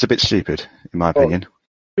seems a bit stupid, in my opinion.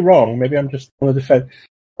 You're wrong. Maybe I'm just on the defense.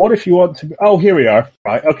 What if you want to... Oh, here we are.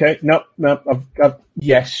 Right, okay. No.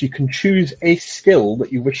 Yes, you can choose a skill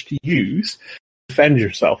that you wish to use defend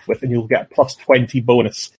yourself with, and you'll get plus 20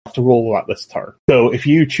 bonus to roll that this turn. So if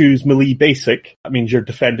you choose melee basic, that means you're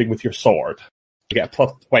defending with your sword. You get a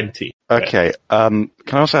plus 20. Okay. Can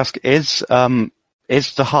I also ask, is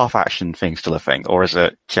the half action thing still a thing, or is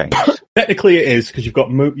it changed? Technically, it is because you've got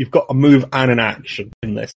a move and an action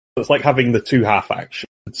in this. So it's like having the 2 half action.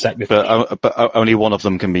 But only one of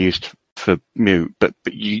them can be used for move. But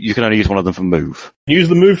you can only use one of them for move. Use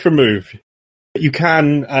the move for move. You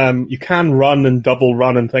can run and double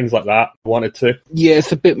run and things like that. If you wanted to. Yeah,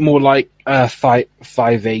 it's a bit more like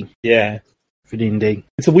 5e. Yeah. For D&D.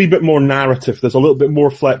 It's a wee bit more narrative. There's a little bit more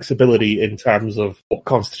flexibility in terms of what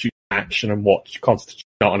constitutes action and what constitutes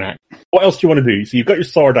not an action. What else do you want to do? So you've got your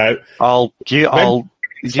sword out. I'll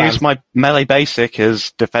use my melee basic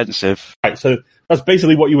as defensive. Right, so that's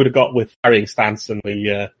basically what you would have got with parrying stance in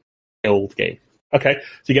the old game. Okay,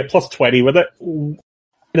 so you get plus 20 with it.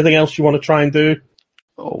 Anything else you want to try and do?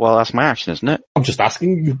 Well, that's my action, isn't it? I'm just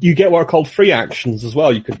asking. You get what are called free actions as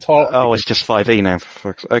well. You can talk. Oh, it's just 5e now.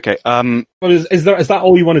 Okay. Is that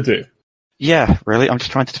all you want to do? Yeah, really. I'm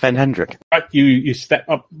just trying to defend Hendrik. Right, you step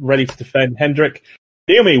up, ready to defend Hendrik.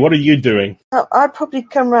 Naomi, what are you doing? I'd probably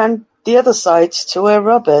come round the other side to where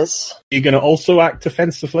Rob is. Are you going to also act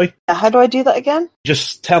defensively? How do I do that again?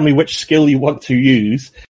 Just tell me which skill you want to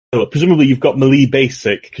use. So presumably you've got melee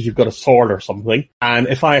basic because you've got a sword or something. And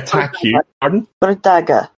if I attack you, pardon? Got a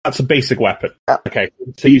dagger. That's a basic weapon. Yeah. Okay.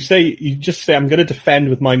 So you just say I'm going to defend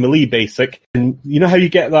with my melee basic, and you know how you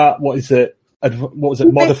get that? What was it?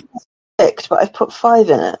 Modified. But I've put 5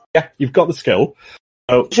 in it. Yeah, you've got the skill.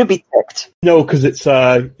 Oh, It should be ticked. no, because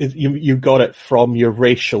you got it from your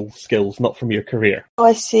racial skills, not from your career. Oh,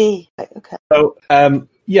 I see. Right, okay. So,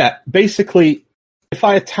 yeah, basically, if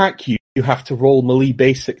I attack you, you have to roll melee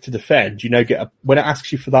basic to defend. You now get when it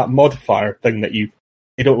asks you for that modifier thing that you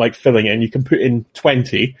don't like filling in, you can put in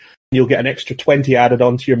 20, and you'll get an extra 20 added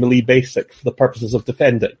onto your melee basic for the purposes of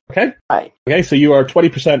defending. Okay? Right. Okay, so you are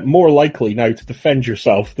 20% more likely now to defend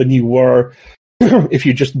yourself than you were if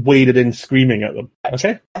you just waded in screaming at them.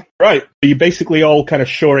 Okay? Right. So you're basically all kind of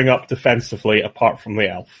shoring up defensively apart from the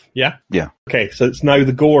elf. Yeah? Yeah. Okay, so it's now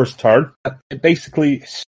the Gore's turn. It basically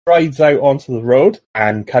strides out onto the road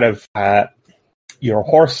and kind of your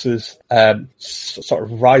horses sort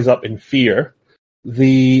of rise up in fear.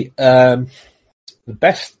 The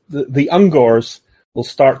Ungors will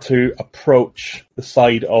start to approach the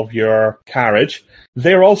side of your carriage.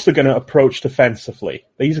 They're also going to approach defensively.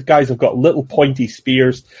 These guys have got little pointy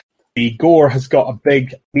spears. The Gore has got a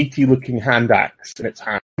big, meaty-looking hand axe in its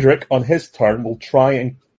hand. Hendrik, on his turn, will try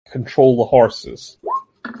and control the horses.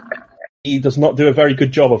 He does not do a very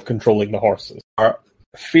good job of controlling the horses. Are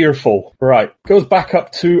fearful. Right. Goes back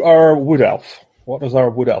up to our wood elf. What does our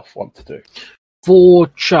wood elf want to do? For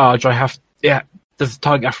charge, does the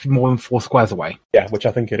target have to be more than 4 squares away? Yeah, which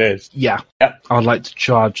I think it is. Yeah. Yep. I'd like to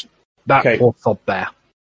charge that Okay. poor sod there.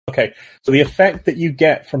 Okay, so the effect that you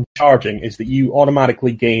get from charging is that you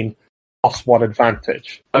automatically gain +1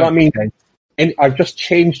 advantage. And that means I've just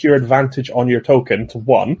changed your advantage on your token to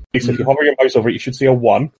 1. So if you hover your mouse over it, you should see a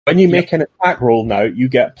 1. When you make an attack roll now, you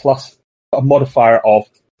get plus a modifier of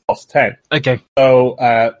 +10. Okay. So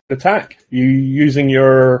attack, you using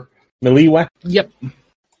your melee weapon. Yep.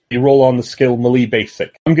 You roll on the skill melee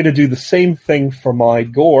basic. I'm going to do the same thing for my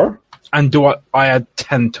Gore. And do I add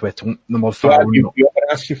 10 to it on the So modifier? or you not?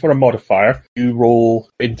 ask you for a modifier, you roll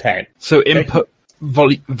in 10. So input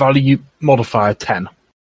value modifier 10.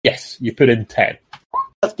 Yes, you put in 10.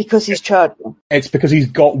 That's because he's charging. It's because he's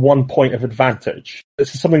got 1 point of advantage.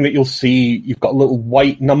 This is something that you'll see. You've got a little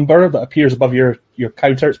white number that appears above your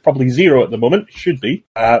counter. It's probably 0 at the moment. It should be.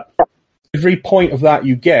 Every point of that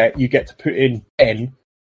you get to put in 10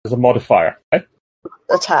 as a modifier. Okay?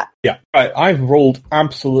 Attack. Yeah. Right. I've rolled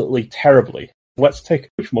absolutely terribly. Let's take a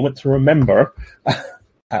brief moment to remember.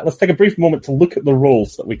 Let's take a brief moment to look at the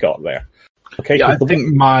rolls that we got there. Okay. Yeah, I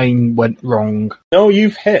think mine went wrong. No,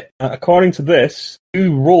 you've hit. According to this,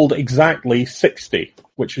 you rolled exactly 60,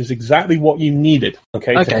 which is exactly what you needed, to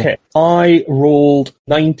hit. I rolled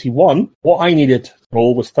 91. What I needed to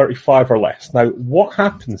roll was 35 or less. Now, what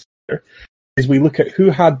happens here is we look at who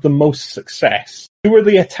had the most success. You were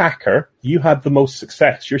the attacker. You had the most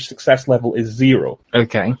success. Your success level is 0.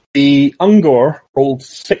 Okay. The Ungor rolled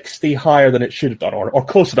 60 higher than it should have done, or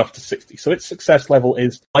close enough to 60. So its success level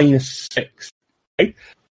is -6. Okay?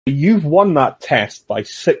 You've won that test by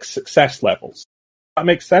 6 success levels. That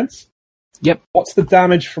makes sense? Yep. What's the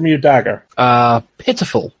damage from your dagger?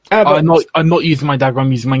 Pitiful. But- I'm not using my dagger,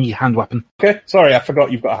 I'm using my hand weapon. Okay, sorry, I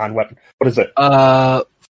forgot you've got a hand weapon. What is it?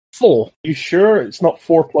 4. You sure it's not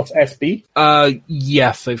 4 plus SB?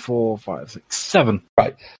 Yeah, so 4, 5, 6, 7.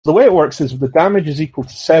 Right. The way it works is the damage is equal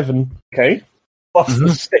to 7, okay, plus the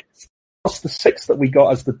 6. Plus the 6 that we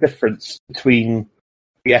got as the difference between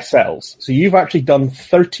the SLs. So you've actually done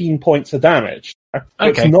 13 points of damage. Okay.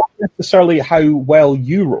 It's not necessarily how well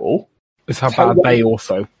you roll. It's how It's how bad well- they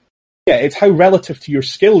also. Yeah, it's how relative to your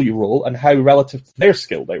skill you roll and how relative to their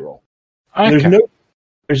skill they roll. Okay.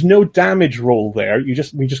 There's no damage roll there. We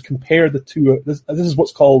just compare the two. This is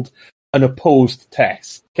what's called an opposed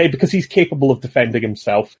test. Okay, because he's capable of defending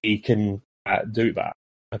himself, he can do that.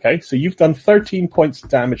 Okay, so you've done 13 points of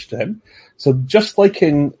damage to him. So just like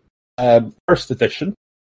in first edition,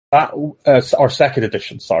 or second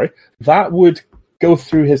edition, sorry, that would go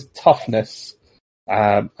through his toughness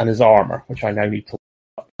and his armor, which I now need to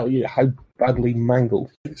tell you how badly mangled.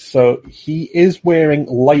 So he is wearing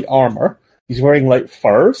light armor. He's wearing light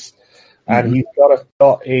furs, and he's got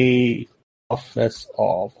a toughness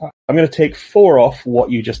of. I'm going to take 4 off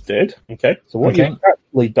what you just did. Okay, so what you've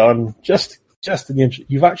actually done, just in the inch,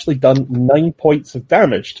 you've actually done 9 points of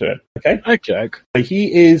damage to him. Okay, Okay. so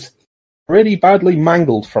he is pretty badly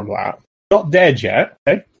mangled from that. Not dead yet.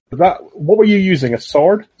 Okay, what were you using? A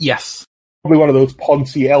sword? Yes. Probably one of those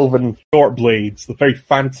Ponzi elven short blades, the very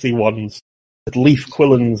fancy ones with leaf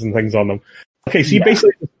quillins and things on them. Okay, so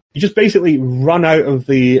you just basically run out of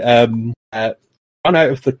the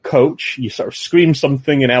coach. You sort of scream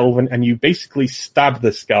something in Elven, and you basically stab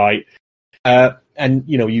this guy. And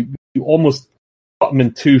you almost cut him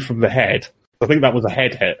in 2 from the head. I think that was a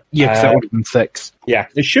head hit. Yeah, 'cause that would have been 6. Yeah,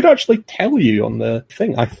 it should actually tell you on the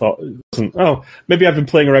thing. I thought it wasn't. Oh, maybe I've been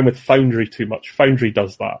playing around with Foundry too much. Foundry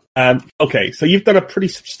does that. Okay, so you've done a pretty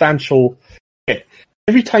substantial hit.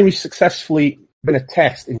 Every time you successfully win a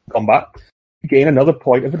test in combat, you gain another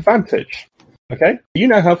point of advantage. Okay, you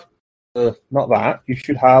now have not that. You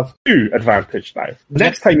should have 2 advantage now.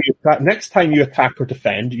 Next time you attack or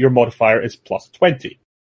defend, your modifier is plus 20.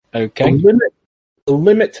 Okay. The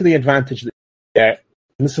limit to the advantage that you get,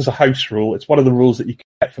 and this is a house rule, it's one of the rules that you can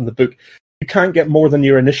get from the book, you can't get more than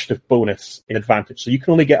your initiative bonus in advantage, so you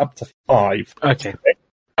can only get up to 5. Okay.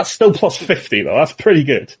 That's still plus 50, though. That's pretty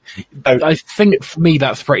good. I think for me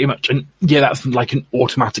that's pretty much that's like an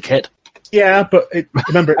automatic hit. Yeah, but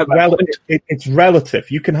remember, it's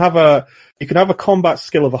relative. You can have a combat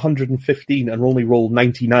skill of 115 and only roll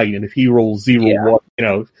 99, and if he rolls 0,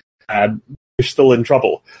 1, you're still in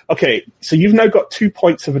trouble. Okay, so you've now got 2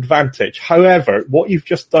 points of advantage. However, what you've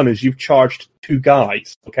just done is you've charged 2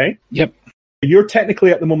 guys, okay? Yep. You're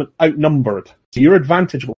technically at the moment outnumbered. So your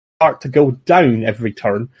advantage will start to go down every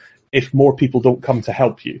turn if more people don't come to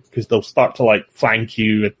help you, because they'll start to flank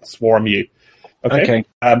you and swarm you. Okay.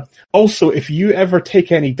 Also, if you ever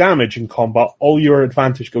take any damage in combat, all your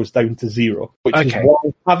advantage goes down to 0, which is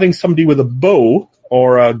why having somebody with a bow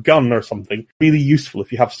or a gun or something really useful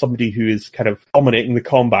if you have somebody who is kind of dominating the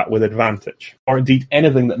combat with advantage, or indeed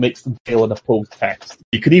anything that makes them fail an opposed test.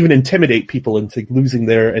 You could even intimidate people into losing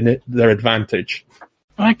their advantage.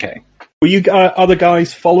 Okay. Were you other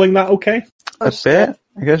guys following that? Okay. A bit,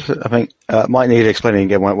 I guess. I think might need explaining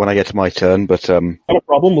again when I get to my turn, but not a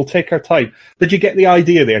problem. We'll take our time. Did you get the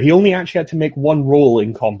idea there? He only actually had to make one roll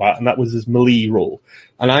in combat, and that was his melee roll.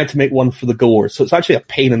 And I had to make one for the gore, so it's actually a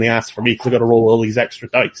pain in the ass for me because I've got to roll all these extra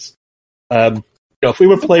dice. If we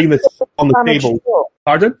were playing this on the table,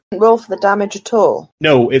 pardon? Roll for the damage at all.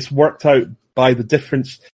 No, it's worked out by the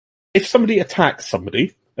difference. If somebody attacks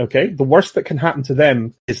somebody, okay, the worst that can happen to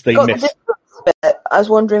them is they miss. I was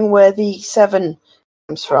wondering where the 7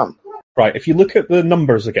 comes from. Right, if you look at the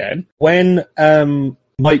numbers again, when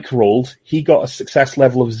Mike rolled, he got a success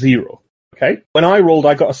level of 0. Okay? When I rolled,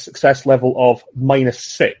 I got a success level of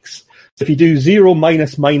 -6. So if you do 0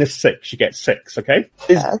 minus -6, you get 6, okay?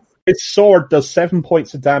 His sword does 7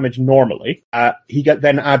 points of damage normally. He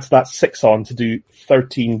then adds that 6 on to do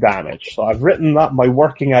 13 damage. So I've written that by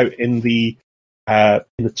working out in the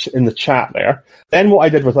chat there. Then what I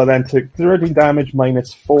did was I then took 13 damage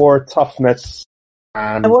minus 4 toughness.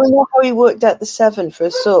 And I want to know how he worked out the 7 for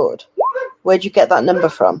a sword. Where'd you get that number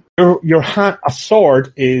from? A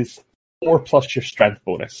sword is 4 plus your strength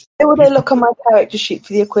bonus. Where would I look on my character sheet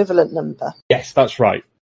for the equivalent number? Yes, that's right.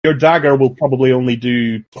 Your dagger will probably only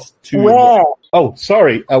do 2. Where? Oh,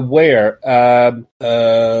 sorry. Where?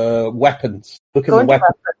 Weapons. Look at the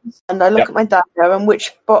weapons. And I look at my dagger, and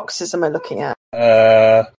which boxes am I looking at?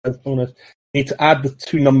 Bonus. Need to add the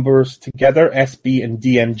 2 numbers together, SB and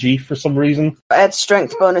DMG, for some reason. Add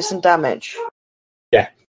strength bonus and damage. Yeah.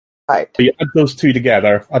 Right. So you add those 2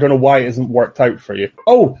 together. I don't know why it isn't worked out for you.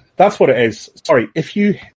 Oh, that's what it is. Sorry. If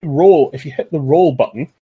you hit the roll button,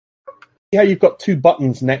 see how you've got 2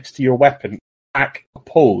 buttons next to your weapon, attack,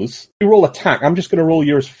 oppose. You roll attack. I'm just going to roll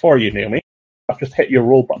yours for you, Naomi. I've just hit your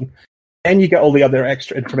roll button. Then you get all the other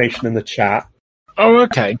extra information in the chat. Oh,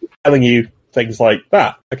 okay. Telling you things like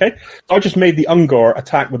that, okay? So I just made the Ungor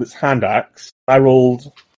attack with its hand axe. I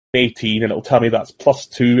rolled 18, and it'll tell me that's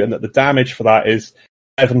 +2, and that the damage for that is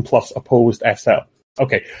 7 plus opposed SL.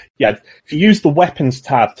 Okay, yeah, if you use the weapons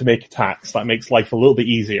tab to make attacks, that makes life a little bit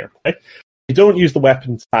easier, okay? If you don't use the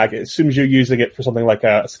weapons tag, it assumes you're using it for something like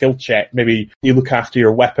a skill check.Maybe you look after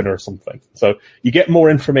your weapon or something. So you get more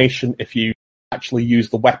information if you actually use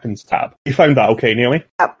the weapons tab. You found that okay, Naomi?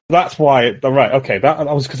 Yep. That's why. Right. Okay.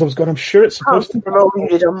 I'm sure it's supposed to. Rolling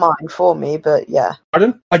it on mine for me, but yeah.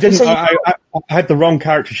 Pardon? I didn't. I had the wrong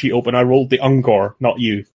character sheet open. I rolled the Ungor, not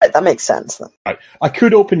you. Right, that makes sense then. Right. I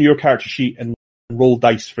could open your character sheet and roll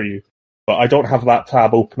dice for you, but I don't have that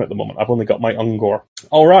tab open at the moment. I've only got my Ungor.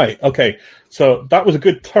 All right. Okay. So that was a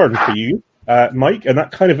good turn for you, Mike, and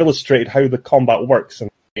that kind of illustrated how the combat works in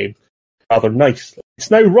the game rather nicely. It's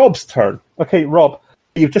now Rob's turn. Okay, Rob,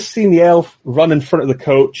 you've just seen the elf run in front of the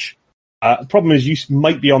coach. The problem is you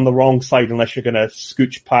might be on the wrong side unless you're going to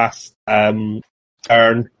scooch past Ern.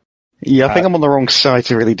 Yeah, I think I'm on the wrong side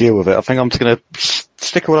to really deal with it. I think I'm just going to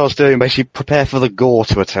stick with what I was doing, basically prepare for the gore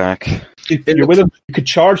to attack. If you're with him, you could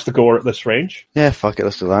charge the gore at this range. Yeah, fuck it,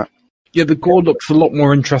 let's do that. Yeah, the gore looks a lot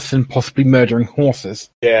more interested in possibly murdering horses.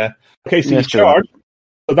 Yeah. Okay, so Yeah, you sure. charge.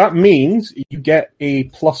 So that means you get a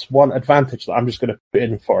 +1 advantage that I'm just going to put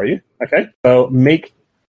in for you. Okay? So make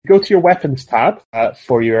go to your weapons tab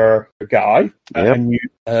for your guy, and you.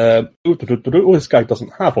 This guy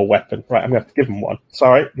doesn't have a weapon. Right, I'm going to have to give him one.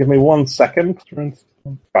 Sorry, give me 1 second.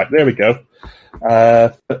 Right, there we go.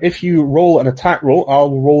 If you roll an attack roll,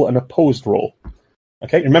 I'll roll an opposed roll.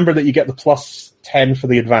 Okay, remember that you get the plus 10 for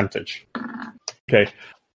the advantage. Okay,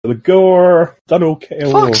 so the Gore done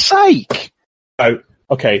okay. Fuck's sake!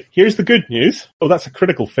 Okay, here's the good news. Oh, that's a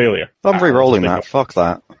critical failure. I'm re-rolling that. Fuck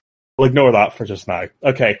that. We'll ignore that for just now.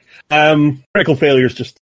 Okay, critical failure is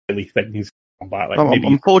just a silly thing. He's combat. Like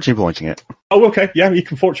I'm fortune pointing it. Oh, okay, yeah, you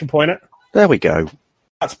can fortune point it. There we go.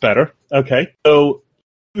 That's better. Okay, so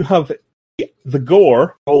you have the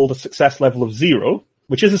Gore rolled a success level of 0,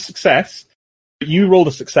 which is a success. But you rolled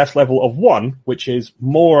a success level of 1, which is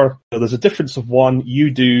more. So there's a difference of 1. You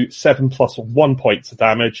do 7 plus 1 points of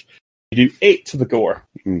damage. You do 8 to the Gore.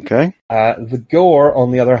 Okay. The Gore,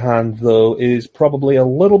 on the other hand, though, is probably a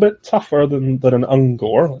little bit tougher than an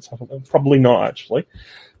Ungore. Let's have a look. Probably not, actually.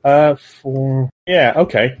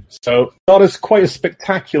 Okay. So not as quite as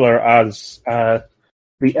spectacular as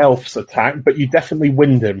the elf's attack, but you definitely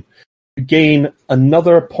wind him. You gain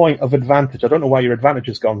another point of advantage. I don't know why your advantage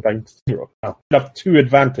has gone down to 0. No, you have 2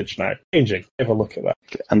 advantage now. Changing. Have a look at that.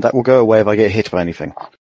 And that will go away if I get hit by anything.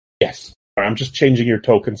 Yes. Sorry, I'm just changing your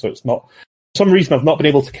token so it's not... For some reason, I've not been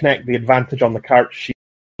able to connect the advantage on the character sheet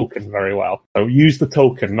token very well. So use the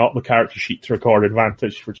token, not the character sheet, to record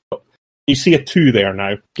advantage. You see a 2 there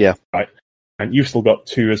now. Yeah. Right. And you've still got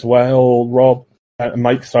 2 as well, Rob.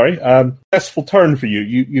 Mike, sorry. Successful turn for you.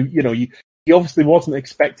 He obviously wasn't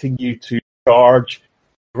expecting you to charge.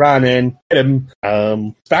 Ran in, hit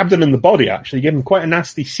him, stabbed him in the body, actually. Gave him quite a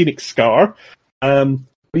nasty scenic scar. But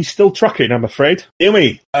he's still trucking, I'm afraid.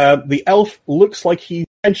 Anyway, the elf looks like he's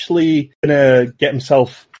potentially going to get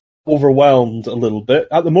himself overwhelmed a little bit.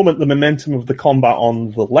 At the moment, the momentum of the combat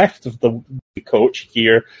on the left of the coach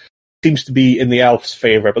here seems to be in the elf's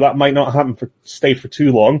favour, but that might not stay for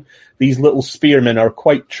too long. These little spearmen are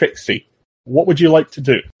quite tricksy. What would you like to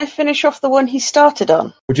do? I finish off the one he started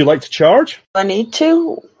on. Would you like to charge? I need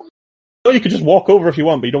to. Or you could just walk over if you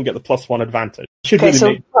want, but you don't get the +1 advantage.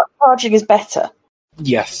 Charging is better.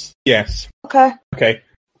 Yes. Yes. Okay.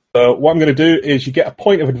 So what I'm going to do is you get a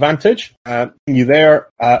point of advantage. You there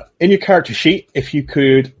in your character sheet, if you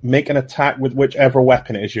could make an attack with whichever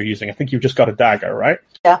weapon it is you're using. I think you've just got a dagger, right?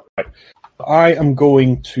 Yeah. Right. I am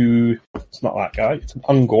going to... It's not that guy. It's an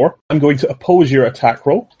Ungore. I'm going to oppose your attack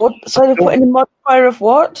roll. What? So you're putting a modifier of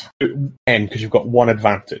what? N, because you've got 1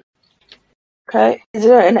 advantage. Okay. Is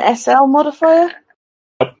there an SL modifier?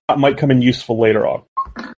 That might come in useful later on.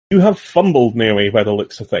 You have fumbled, Naomi, by the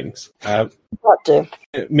looks of things. What do?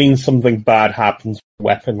 It means something bad happens with the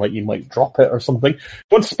weapon, like you might drop it or something. You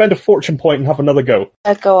want to spend a fortune point and have another go.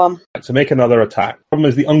 Go on. Right, so make another attack. Problem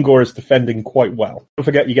is the Ungore is defending quite well. Don't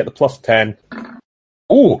forget you get the +10.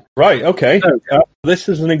 Oh, right, okay. This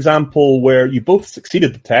is an example where you both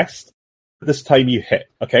succeeded the test. But this time you hit,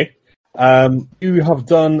 okay? You have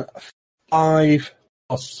done 5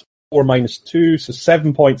 plus 4 minus 2, so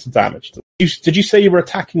 7 points of damage. Did you say you were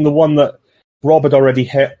attacking the one that Rob had already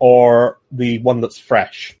hit, or the one that's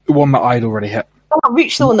fresh? The one that I'd already hit. I can't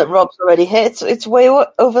reach the one that Rob's already hit. It's way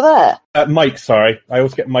over there. Mike, sorry. I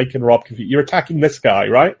always get Mike and Rob confused. You're attacking this guy,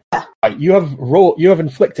 right? Yeah. Right, you have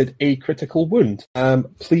inflicted a critical wound.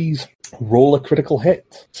 Please roll a critical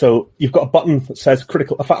hit. So you've got a button that says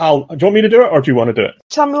critical. Do you want me to do it, or do you want to do it?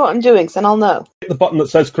 Tell me what I'm doing, so then I'll know. Hit the button that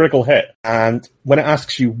says critical hit, and when it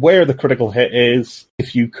asks you where the critical hit is,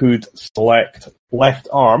 if you could select left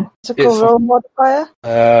arm. Critical roll modifier?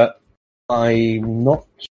 I'm not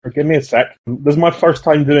sure. Give me a sec. This is my first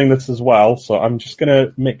time doing this as well, so I'm just going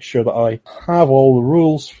to make sure that I have all the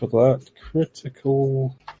rules for that.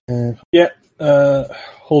 Critical...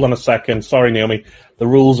 hold on a second. Sorry, Naomi. The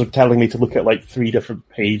rules are telling me to look at like 3 different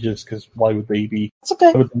pages, because why would they be... It's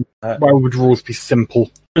okay. Why would rules be simple?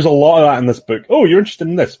 There's a lot of that in this book. Oh, you're interested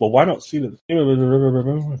in this? Well, why not see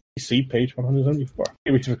that? See page 174.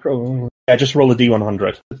 Yeah, just roll a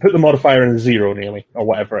D100. Put the modifier in 0, Naomi, or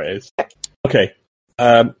whatever it is. Okay.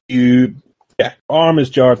 Arm is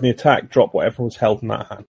jarred and the attack dropped whatever was held in that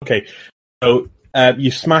hand. Okay. So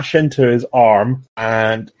you smash into his arm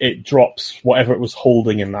and it drops whatever it was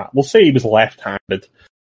holding in that. We'll say he was left-handed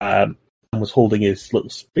and was holding his little...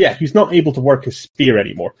 Yeah, he's not able to work his spear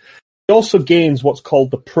anymore. He also gains what's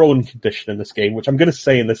called the prone condition in this game, which I'm going to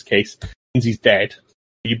say in this case means he's dead.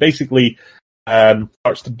 He basically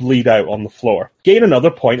starts to bleed out on the floor. Gain another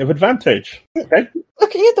point of advantage. Okay.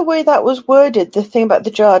 Looking at the way that was worded, the thing about the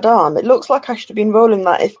jarred arm, it looks like I should have been rolling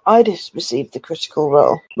that if I'd received the critical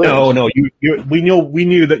roll. No, we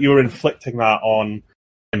knew that you were inflicting that on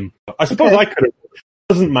him. I suppose I could have.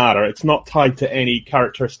 Doesn't matter. It's not tied to any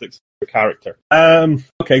characteristics of your character.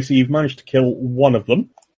 Okay, so you've managed to kill one of them.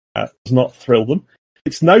 Does not thrill them.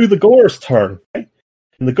 It's now the Gore's turn. Okay?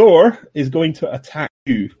 And the Gore is going to attack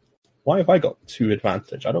you. Why have I got 2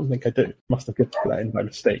 advantage? I don't think I do. Must have put that in by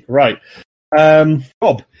mistake. Right.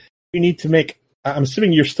 Rob, you need to make... I'm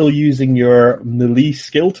assuming you're still using your melee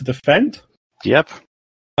skill to defend? Yep.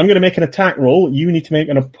 I'm going to make an attack roll. You need to make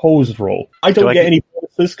an opposed roll. I don't get any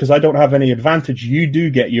bonuses because I don't have any advantage. You do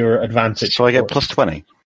get your advantage. So I get plus 20?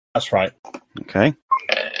 That's right. Okay.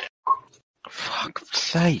 Fuck's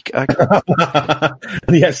sake. And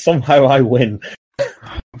yet somehow I win.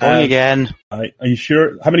 Rolling again. Right. Are you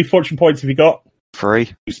sure? How many fortune points have you got?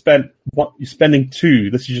 3. You spent what? You're spending 2.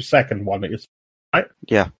 This is your second one that you're right?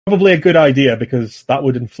 Yeah. Probably a good idea because that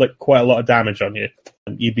would inflict quite a lot of damage on you.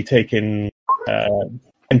 And you'd be taking 10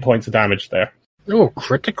 points of damage there. Oh,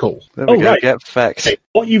 critical. There we go. Right. Get fecked. Okay.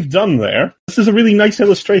 What you've done there, this is a really nice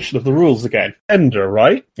illustration of the rules again. Defender,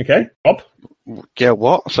 right? Okay, Rob? Yeah,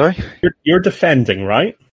 what? Sorry? You're defending,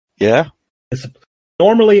 right? Yeah.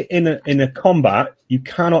 Normally in a combat, you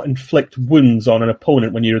cannot inflict wounds on an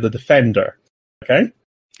opponent when you're the defender. Okay?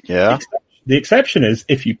 Yeah. The exception is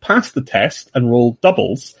if you pass the test and roll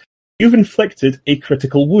doubles, you've inflicted a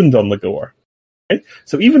critical wound on the Gore. Okay?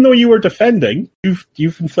 So even though you were defending, you've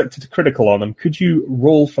inflicted a critical on them. Could you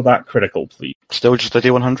roll for that critical, please? Still just a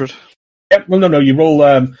D100? Yep. Well, no. You roll.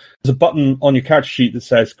 There's a button on your character sheet that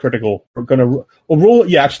says critical. We're gonna roll.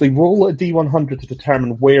 Yeah, actually, roll a D100 to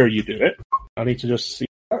determine where you do it. I need to just see.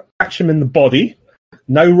 Catch him in the body.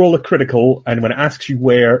 Now roll a critical, and when it asks you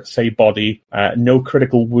where, say body. No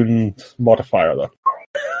critical wound modifier though.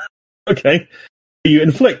 Okay. You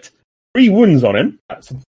inflict 3 wounds on him.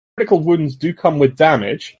 So critical wounds do come with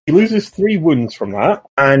damage. He loses 3 wounds from that,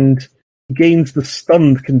 and gains the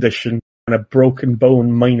stunned condition and a broken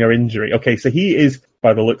bone minor injury. Okay, so he is,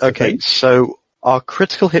 by the looks of things... So are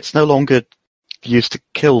critical hits no longer used to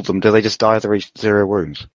kill them? Do they just die if they reach 0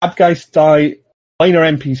 wounds? Bad guys die, minor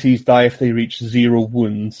NPCs die if they reach 0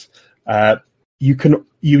 wounds.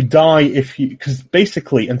 You die if you... Because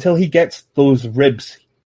basically, until he gets those ribs,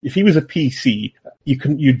 if he was a PC,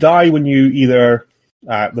 you die when you either...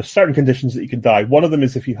 there's certain conditions that you can die. One of them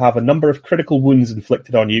is if you have a number of critical wounds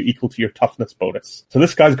inflicted on you equal to your toughness bonus. So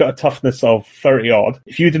this guy's got a toughness of 30 odd.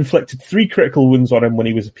 If you'd inflicted 3 critical wounds on him when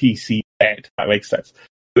he was a PC, dead. That makes sense.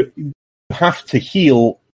 But you have to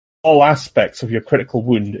heal all aspects of your critical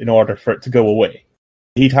wound in order for it to go away.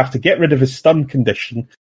 He'd have to get rid of his stun condition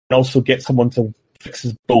and also get someone to fix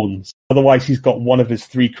his bones. Otherwise, he's got one of his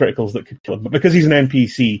 3 criticals that could kill him. But because he's an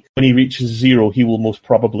NPC, when he reaches 0, he will most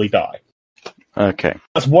probably die. Okay.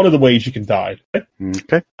 That's one of the ways you can die.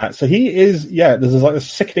 Okay. So he is, there's like a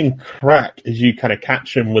sickening crack as you kind of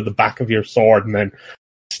catch him with the back of your sword and then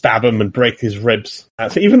stab him and break his ribs.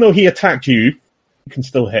 So even though he attacked you, you can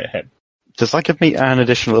still hit him. Does that give me an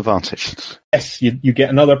additional advantage? Yes, you get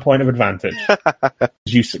another point of advantage.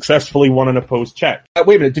 You successfully won an opposed check.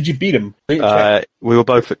 Wait a minute, did you beat him? We were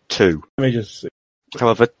both at 2. Let me just see.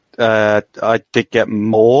 However, I did get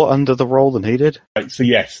more under the roll than he did. Right, so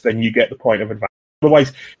yes, then you get the point of advantage.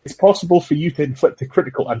 Otherwise, it's possible for you to inflict a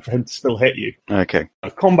critical and for him to still hit you. Okay.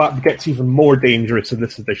 Combat gets even more dangerous in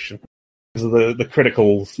this edition. Because of the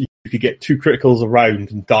criticals, you could get 2 criticals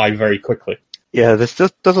around and die very quickly. Yeah, this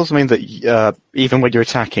does also mean that even when you're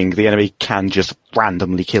attacking, the enemy can just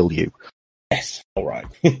randomly kill you. Yes. All right.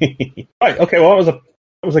 Right. Okay. Well, that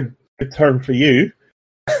was a good turn for you.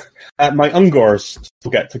 My Ungors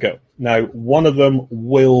still get to go. Now, one of them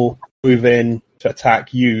will move in to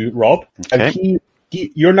attack you, Rob. Okay. And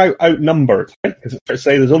you're now outnumbered, because right?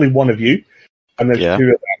 Say there's only one of you, and there's 2 of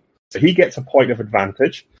them. So he gets a point of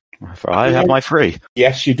advantage. I have my 3.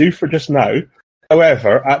 Yes, you do for just now.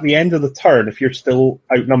 However, at the end of the turn, if you're still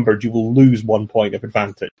outnumbered, you will lose 1 point of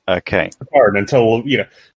advantage. Okay. Turn until,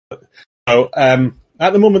 So,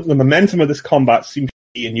 at the moment, the momentum of this combat seems to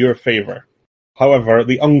be in your favour. However,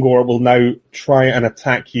 the Ungor will now try and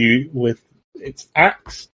attack you with its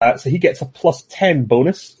axe. So he gets a plus 10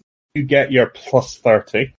 bonus. You get your plus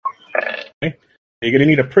 30. Okay. You're going to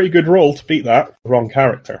need a pretty good roll to beat that. Wrong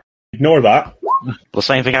character. Ignore that. Well, the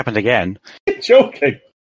same thing happened again. You're joking.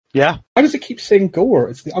 Yeah. Why does it keep saying Gore?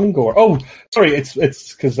 It's the Ungor. Oh, sorry. It's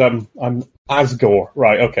because I'm Asgore.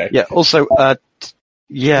 Right. Okay. Yeah. Also,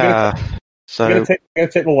 yeah. So I'm going to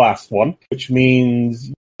take the last one, which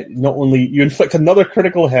means not only you inflict another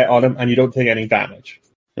critical hit on him and you don't take any damage.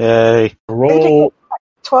 Yay. Roll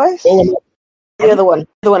twice. The other one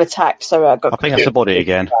attacked, so I got. I think that's the body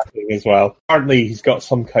again as well. Apparently, he's got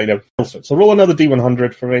some kind of. So roll another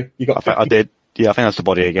D100 for me. You got. I did. Yeah, I think that's the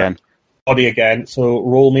body again. body again, so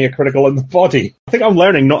roll me a critical in the body. I think I'm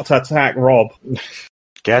learning not to attack Rob.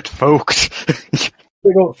 Get folked.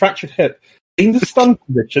 Critical fractured hip. In the stun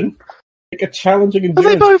condition, take a challenging Are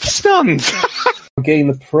they endurance. both stunned? Gain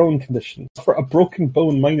the prone condition. For a broken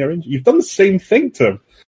bone minor injury. You've done the same thing to him.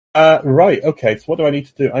 Right, okay, so what do I need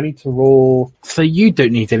to do? I need to roll... So you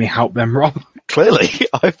don't need any help then, Rob. Clearly.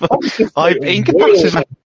 I've incapacitated my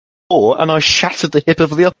 4 and I shattered the hip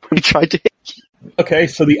of the other when he tried to hit you. Okay,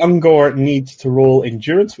 so the Ungor needs to roll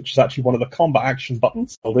endurance, which is actually one of the combat action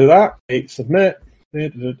buttons. I'll do that. Okay, submit.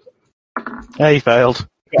 Yeah, he failed.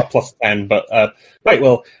 Got a plus 10, but right,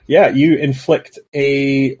 well, yeah, you inflict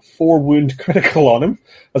a 4-wound critical on him,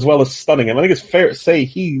 as well as stunning him. I think it's fair to say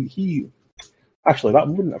he actually, that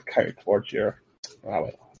wouldn't have counted towards your...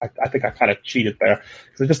 Well, I think I kind of cheated there.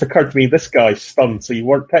 Because it just occurred to me, this guy's stunned, so you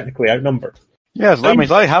weren't technically outnumbered. Yes, that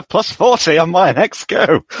means I have plus 40 on my next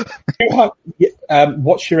go. You have,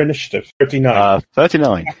 what's your initiative? 39.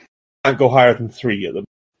 39. Can't go higher than 3 of them.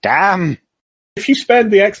 Damn. If you spend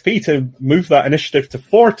the XP to move that initiative to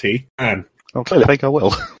 40, man. Well, clearly I think I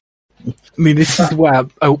will. I mean, this is where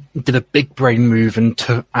I did a big brain move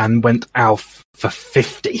and went Alf for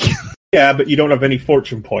 50. Yeah, but you don't have any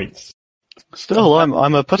fortune points. Still,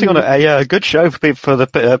 I'm putting on a good show for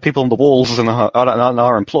the people on the walls and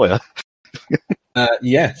our employer.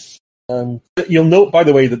 Yes. You'll note, by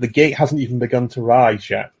the way, that the gate hasn't even begun to rise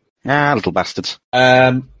yet. Ah, little bastards.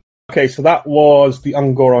 Okay, so that was the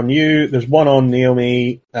Ungor on you. There's one on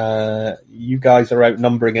Naomi. You guys are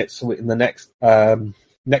outnumbering it, so in the next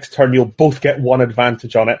turn you'll both get one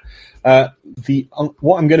advantage on it.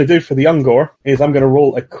 What I'm going to do for the Ungor is I'm going to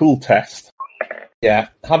roll a cool test. Yeah,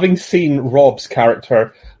 having seen Rob's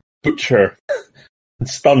character butcher and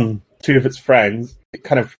stun 2 of its friends, it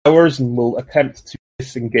kind of cowers and will attempt to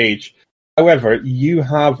disengage. However, you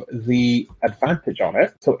have the advantage on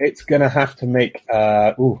it, so it's going to have to make...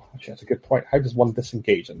 actually, that's a good point. How does one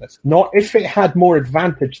disengage in this? Not if it had more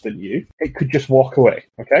advantage than you, it could just walk away,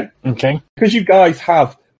 okay? Okay. Because you guys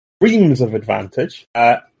have reams of advantage,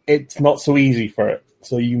 it's not so easy for it.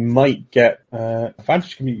 So you might get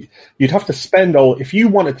advantage. You'd have to spend all... If you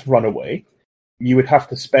wanted to run away, you would have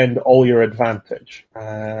to spend all your advantage.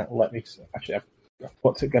 Let me see. Actually,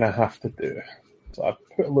 what's it going to have to do? So I've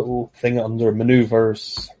put a little thing under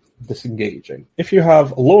maneuvers, disengaging. If you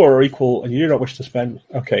have lower or equal and you do not wish to spend...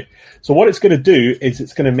 Okay, so what it's going to do is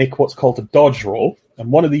it's going to make what's called a dodge roll.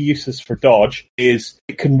 And one of the uses for dodge is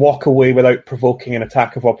it can walk away without provoking an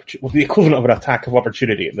attack of opportunity. Well, the equivalent of an attack of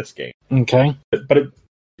opportunity in this game. Okay. But it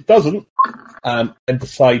doesn't. And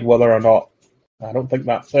decide whether or not... I don't think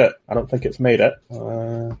that's it. I don't think it's made it.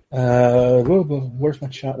 Where's my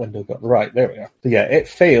chat window got? Right, there we are. So yeah, it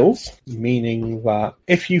fails, meaning that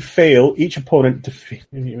if you fail, each opponent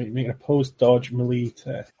make an opposed dodge melee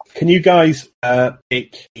test. Can you guys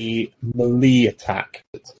make a melee attack?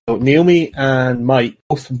 So Naomi and Mike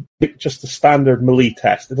both make just a standard melee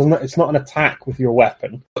test. It's not an attack with your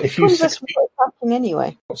weapon. But if you attacking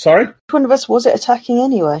anyway? Sorry? Which one of us was it attacking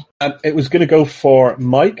anyway? It was going to go for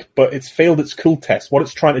Mike, but it's failed its cool test. What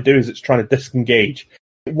it's trying to do is it's trying to disengage.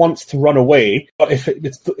 It wants to run away, but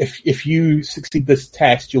if you succeed this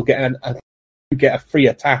test, you'll get a free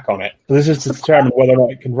attack on it. So this is to determine whether or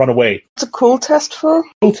not it can run away. What's a cool test for?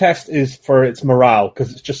 Cool test is for its morale,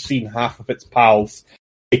 because it's just seen half of its pals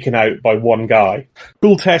taken out by one guy.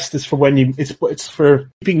 Cool test is for when it's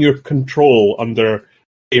for keeping your control under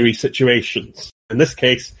scary situations. In this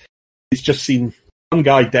case, it's just seen one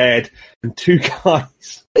guy dead and 2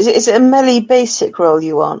 guys. Is it a melee basic roll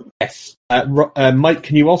you want? Yes. Mike,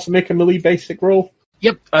 can you also make a melee basic roll?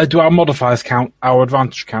 Yep. Do our modifiers count? Our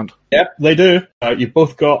advantage count? Yep, they do. You've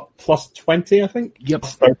both got plus 20, I think? Yep.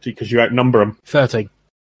 Plus 30, because you outnumber them. 30.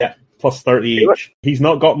 Yeah, plus 30 each. He's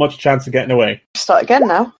not got much chance of getting away. Start again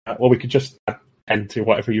now. Well, we could just end to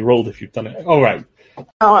whatever you rolled if you've done it. All right.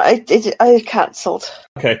 Oh, I cancelled.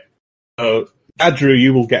 Okay. So, Andrew,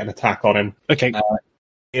 you will get an attack on him. Okay.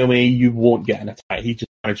 Naomi, you won't get an attack. He just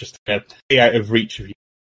manages to stay out of reach of you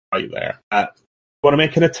right there. Want to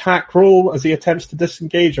make an attack roll as he attempts to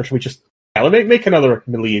disengage, or should we just make another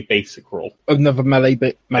melee basic roll? Another melee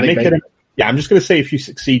bit. Yeah, I'm just going to say if you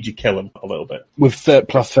succeed, you kill him a little bit. With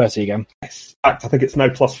plus 30 again. Yes. In fact, I think it's now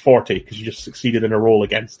plus 40 because you just succeeded in a roll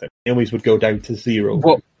against him. Naomi's would go down to 0.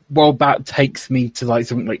 Well, that takes me to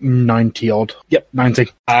something like 90 odd. Yep,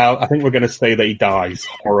 90. I think we're going to say that he dies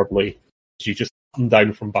horribly. You just come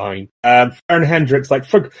down from behind. Fern Hendricks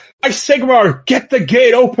Sigmar, get the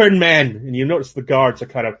gate open, man! And you notice the guards are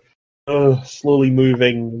kind of slowly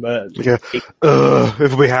moving.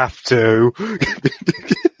 If we have to.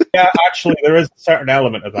 Yeah, actually, there is a certain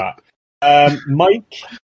element of that. Mike,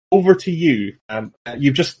 over to you.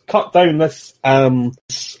 You've just cut down this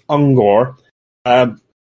Ungor.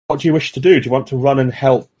 What do you wish to do? Do you want to run and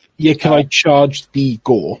help? Yeah, can I charge the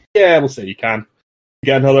gore? Yeah, we'll say you can. You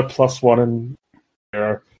get another +1 in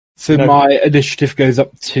your... So my initiative goes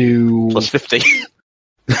up to... Plus 50.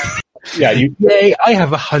 Yeah, you... Yay, I have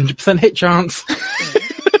 100% hit chance.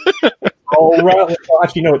 Oh, right. Well,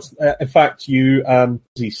 actually, no, it's... in fact, you...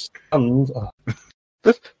 he's stunned...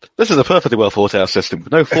 This is a perfectly well thought out system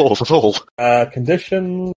with no flaws at all.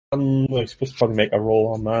 Condition... I'm supposed to probably make a roll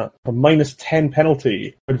on that. A -10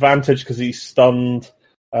 penalty. Advantage because he's stunned.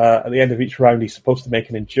 At the end of each round, he's supposed to make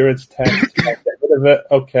an endurance test. Get rid of it.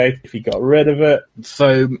 Okay, if he got rid of it.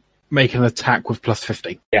 So make an attack with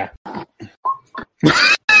 +50. Yeah.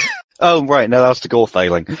 Oh, right, no, that's the gore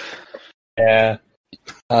failing. Yeah.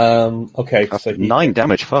 Okay. That's So 9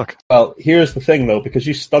 damage, fuck. Well, here's the thing, though, because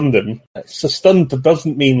you stunned him. So stunned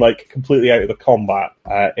doesn't mean, like, completely out of the combat.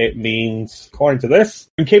 It means, according to this,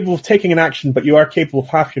 you're capable of taking an action, but you are capable of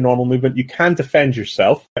half your normal movement. You can defend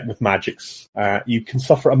yourself with magics. You can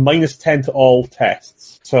suffer a -10 to all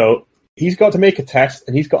tests. So he's got to make a test,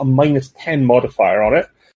 and he's got a -10 modifier on it,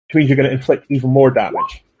 which means you're going to inflict even more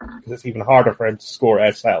damage, because it's even harder for him to score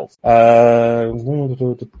SLs.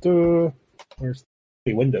 Where's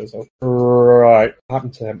windows open? Right. What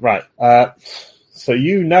happened to him? Right. So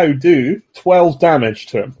you now do 12 damage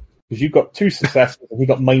to him, because you've got 2 successes and he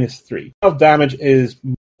got -3. 12 damage is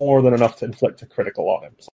more than enough to inflict a critical on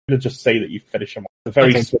him. So I'm going to just say that you finish him off. The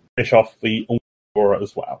very swift finish off the Aura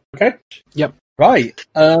as well. Okay? Yep. Right.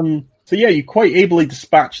 So yeah, you quite ably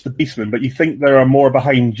dispatch the beastmen, but you think there are more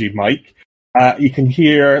behind you, Mike. You can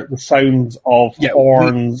hear the sounds of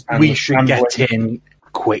horns. We should get in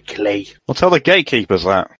quickly. Well, tell the gatekeepers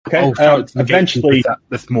that. Okay. Eventually,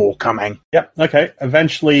 there's more coming. Yep. Okay.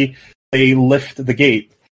 Eventually, they lift the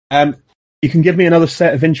gate. You can give me another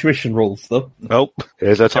set of intuition rolls, though. Well,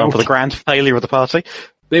 here's our time for the grand failure of the party.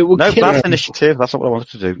 They will No, kill that's initiative. That's not what I wanted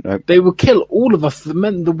to do. No. They will kill all of us, the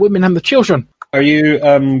men, the women, and the children. Are you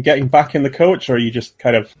getting back in the coach, or are you just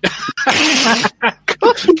kind of...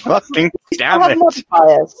 Fucking damn have it.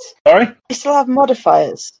 modifiers. Sorry? You still have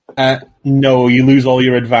modifiers. No, you lose all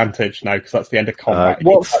your advantage now, because that's the end of combat.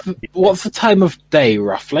 What's the time of day,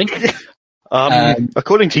 roughly?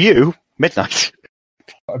 According to you, midnight.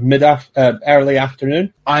 Early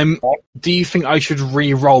afternoon. Do you think I should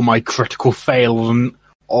re-roll my critical fail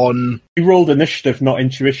on... You rolled initiative, not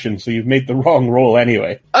intuition, so you've made the wrong roll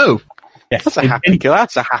anyway. Oh. Yes. That's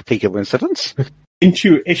a happy coincidence.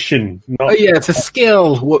 Intuition. Not... Oh yeah, it's a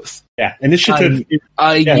skill. Whoops. Yeah, initiative.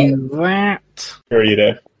 I knew that. Sure you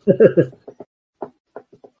do.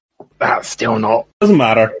 That's still not. Doesn't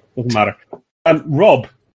matter. Rob,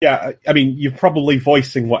 yeah, I mean, you're probably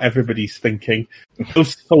voicing what everybody's thinking.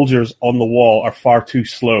 Those soldiers on the wall are far too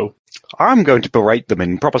slow. I'm going to berate them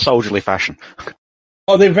in proper soldierly fashion.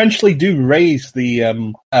 Oh, they eventually do raise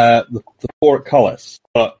the portcullis,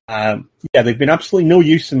 but yeah, they've been absolutely no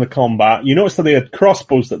use in the combat. You notice that they had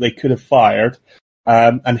crossbows that they could have fired,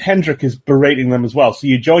 and Hendrik is berating them as well. So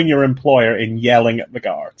you join your employer in yelling at the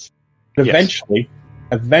guards. But eventually,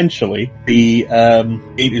 the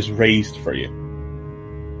gate is raised for you.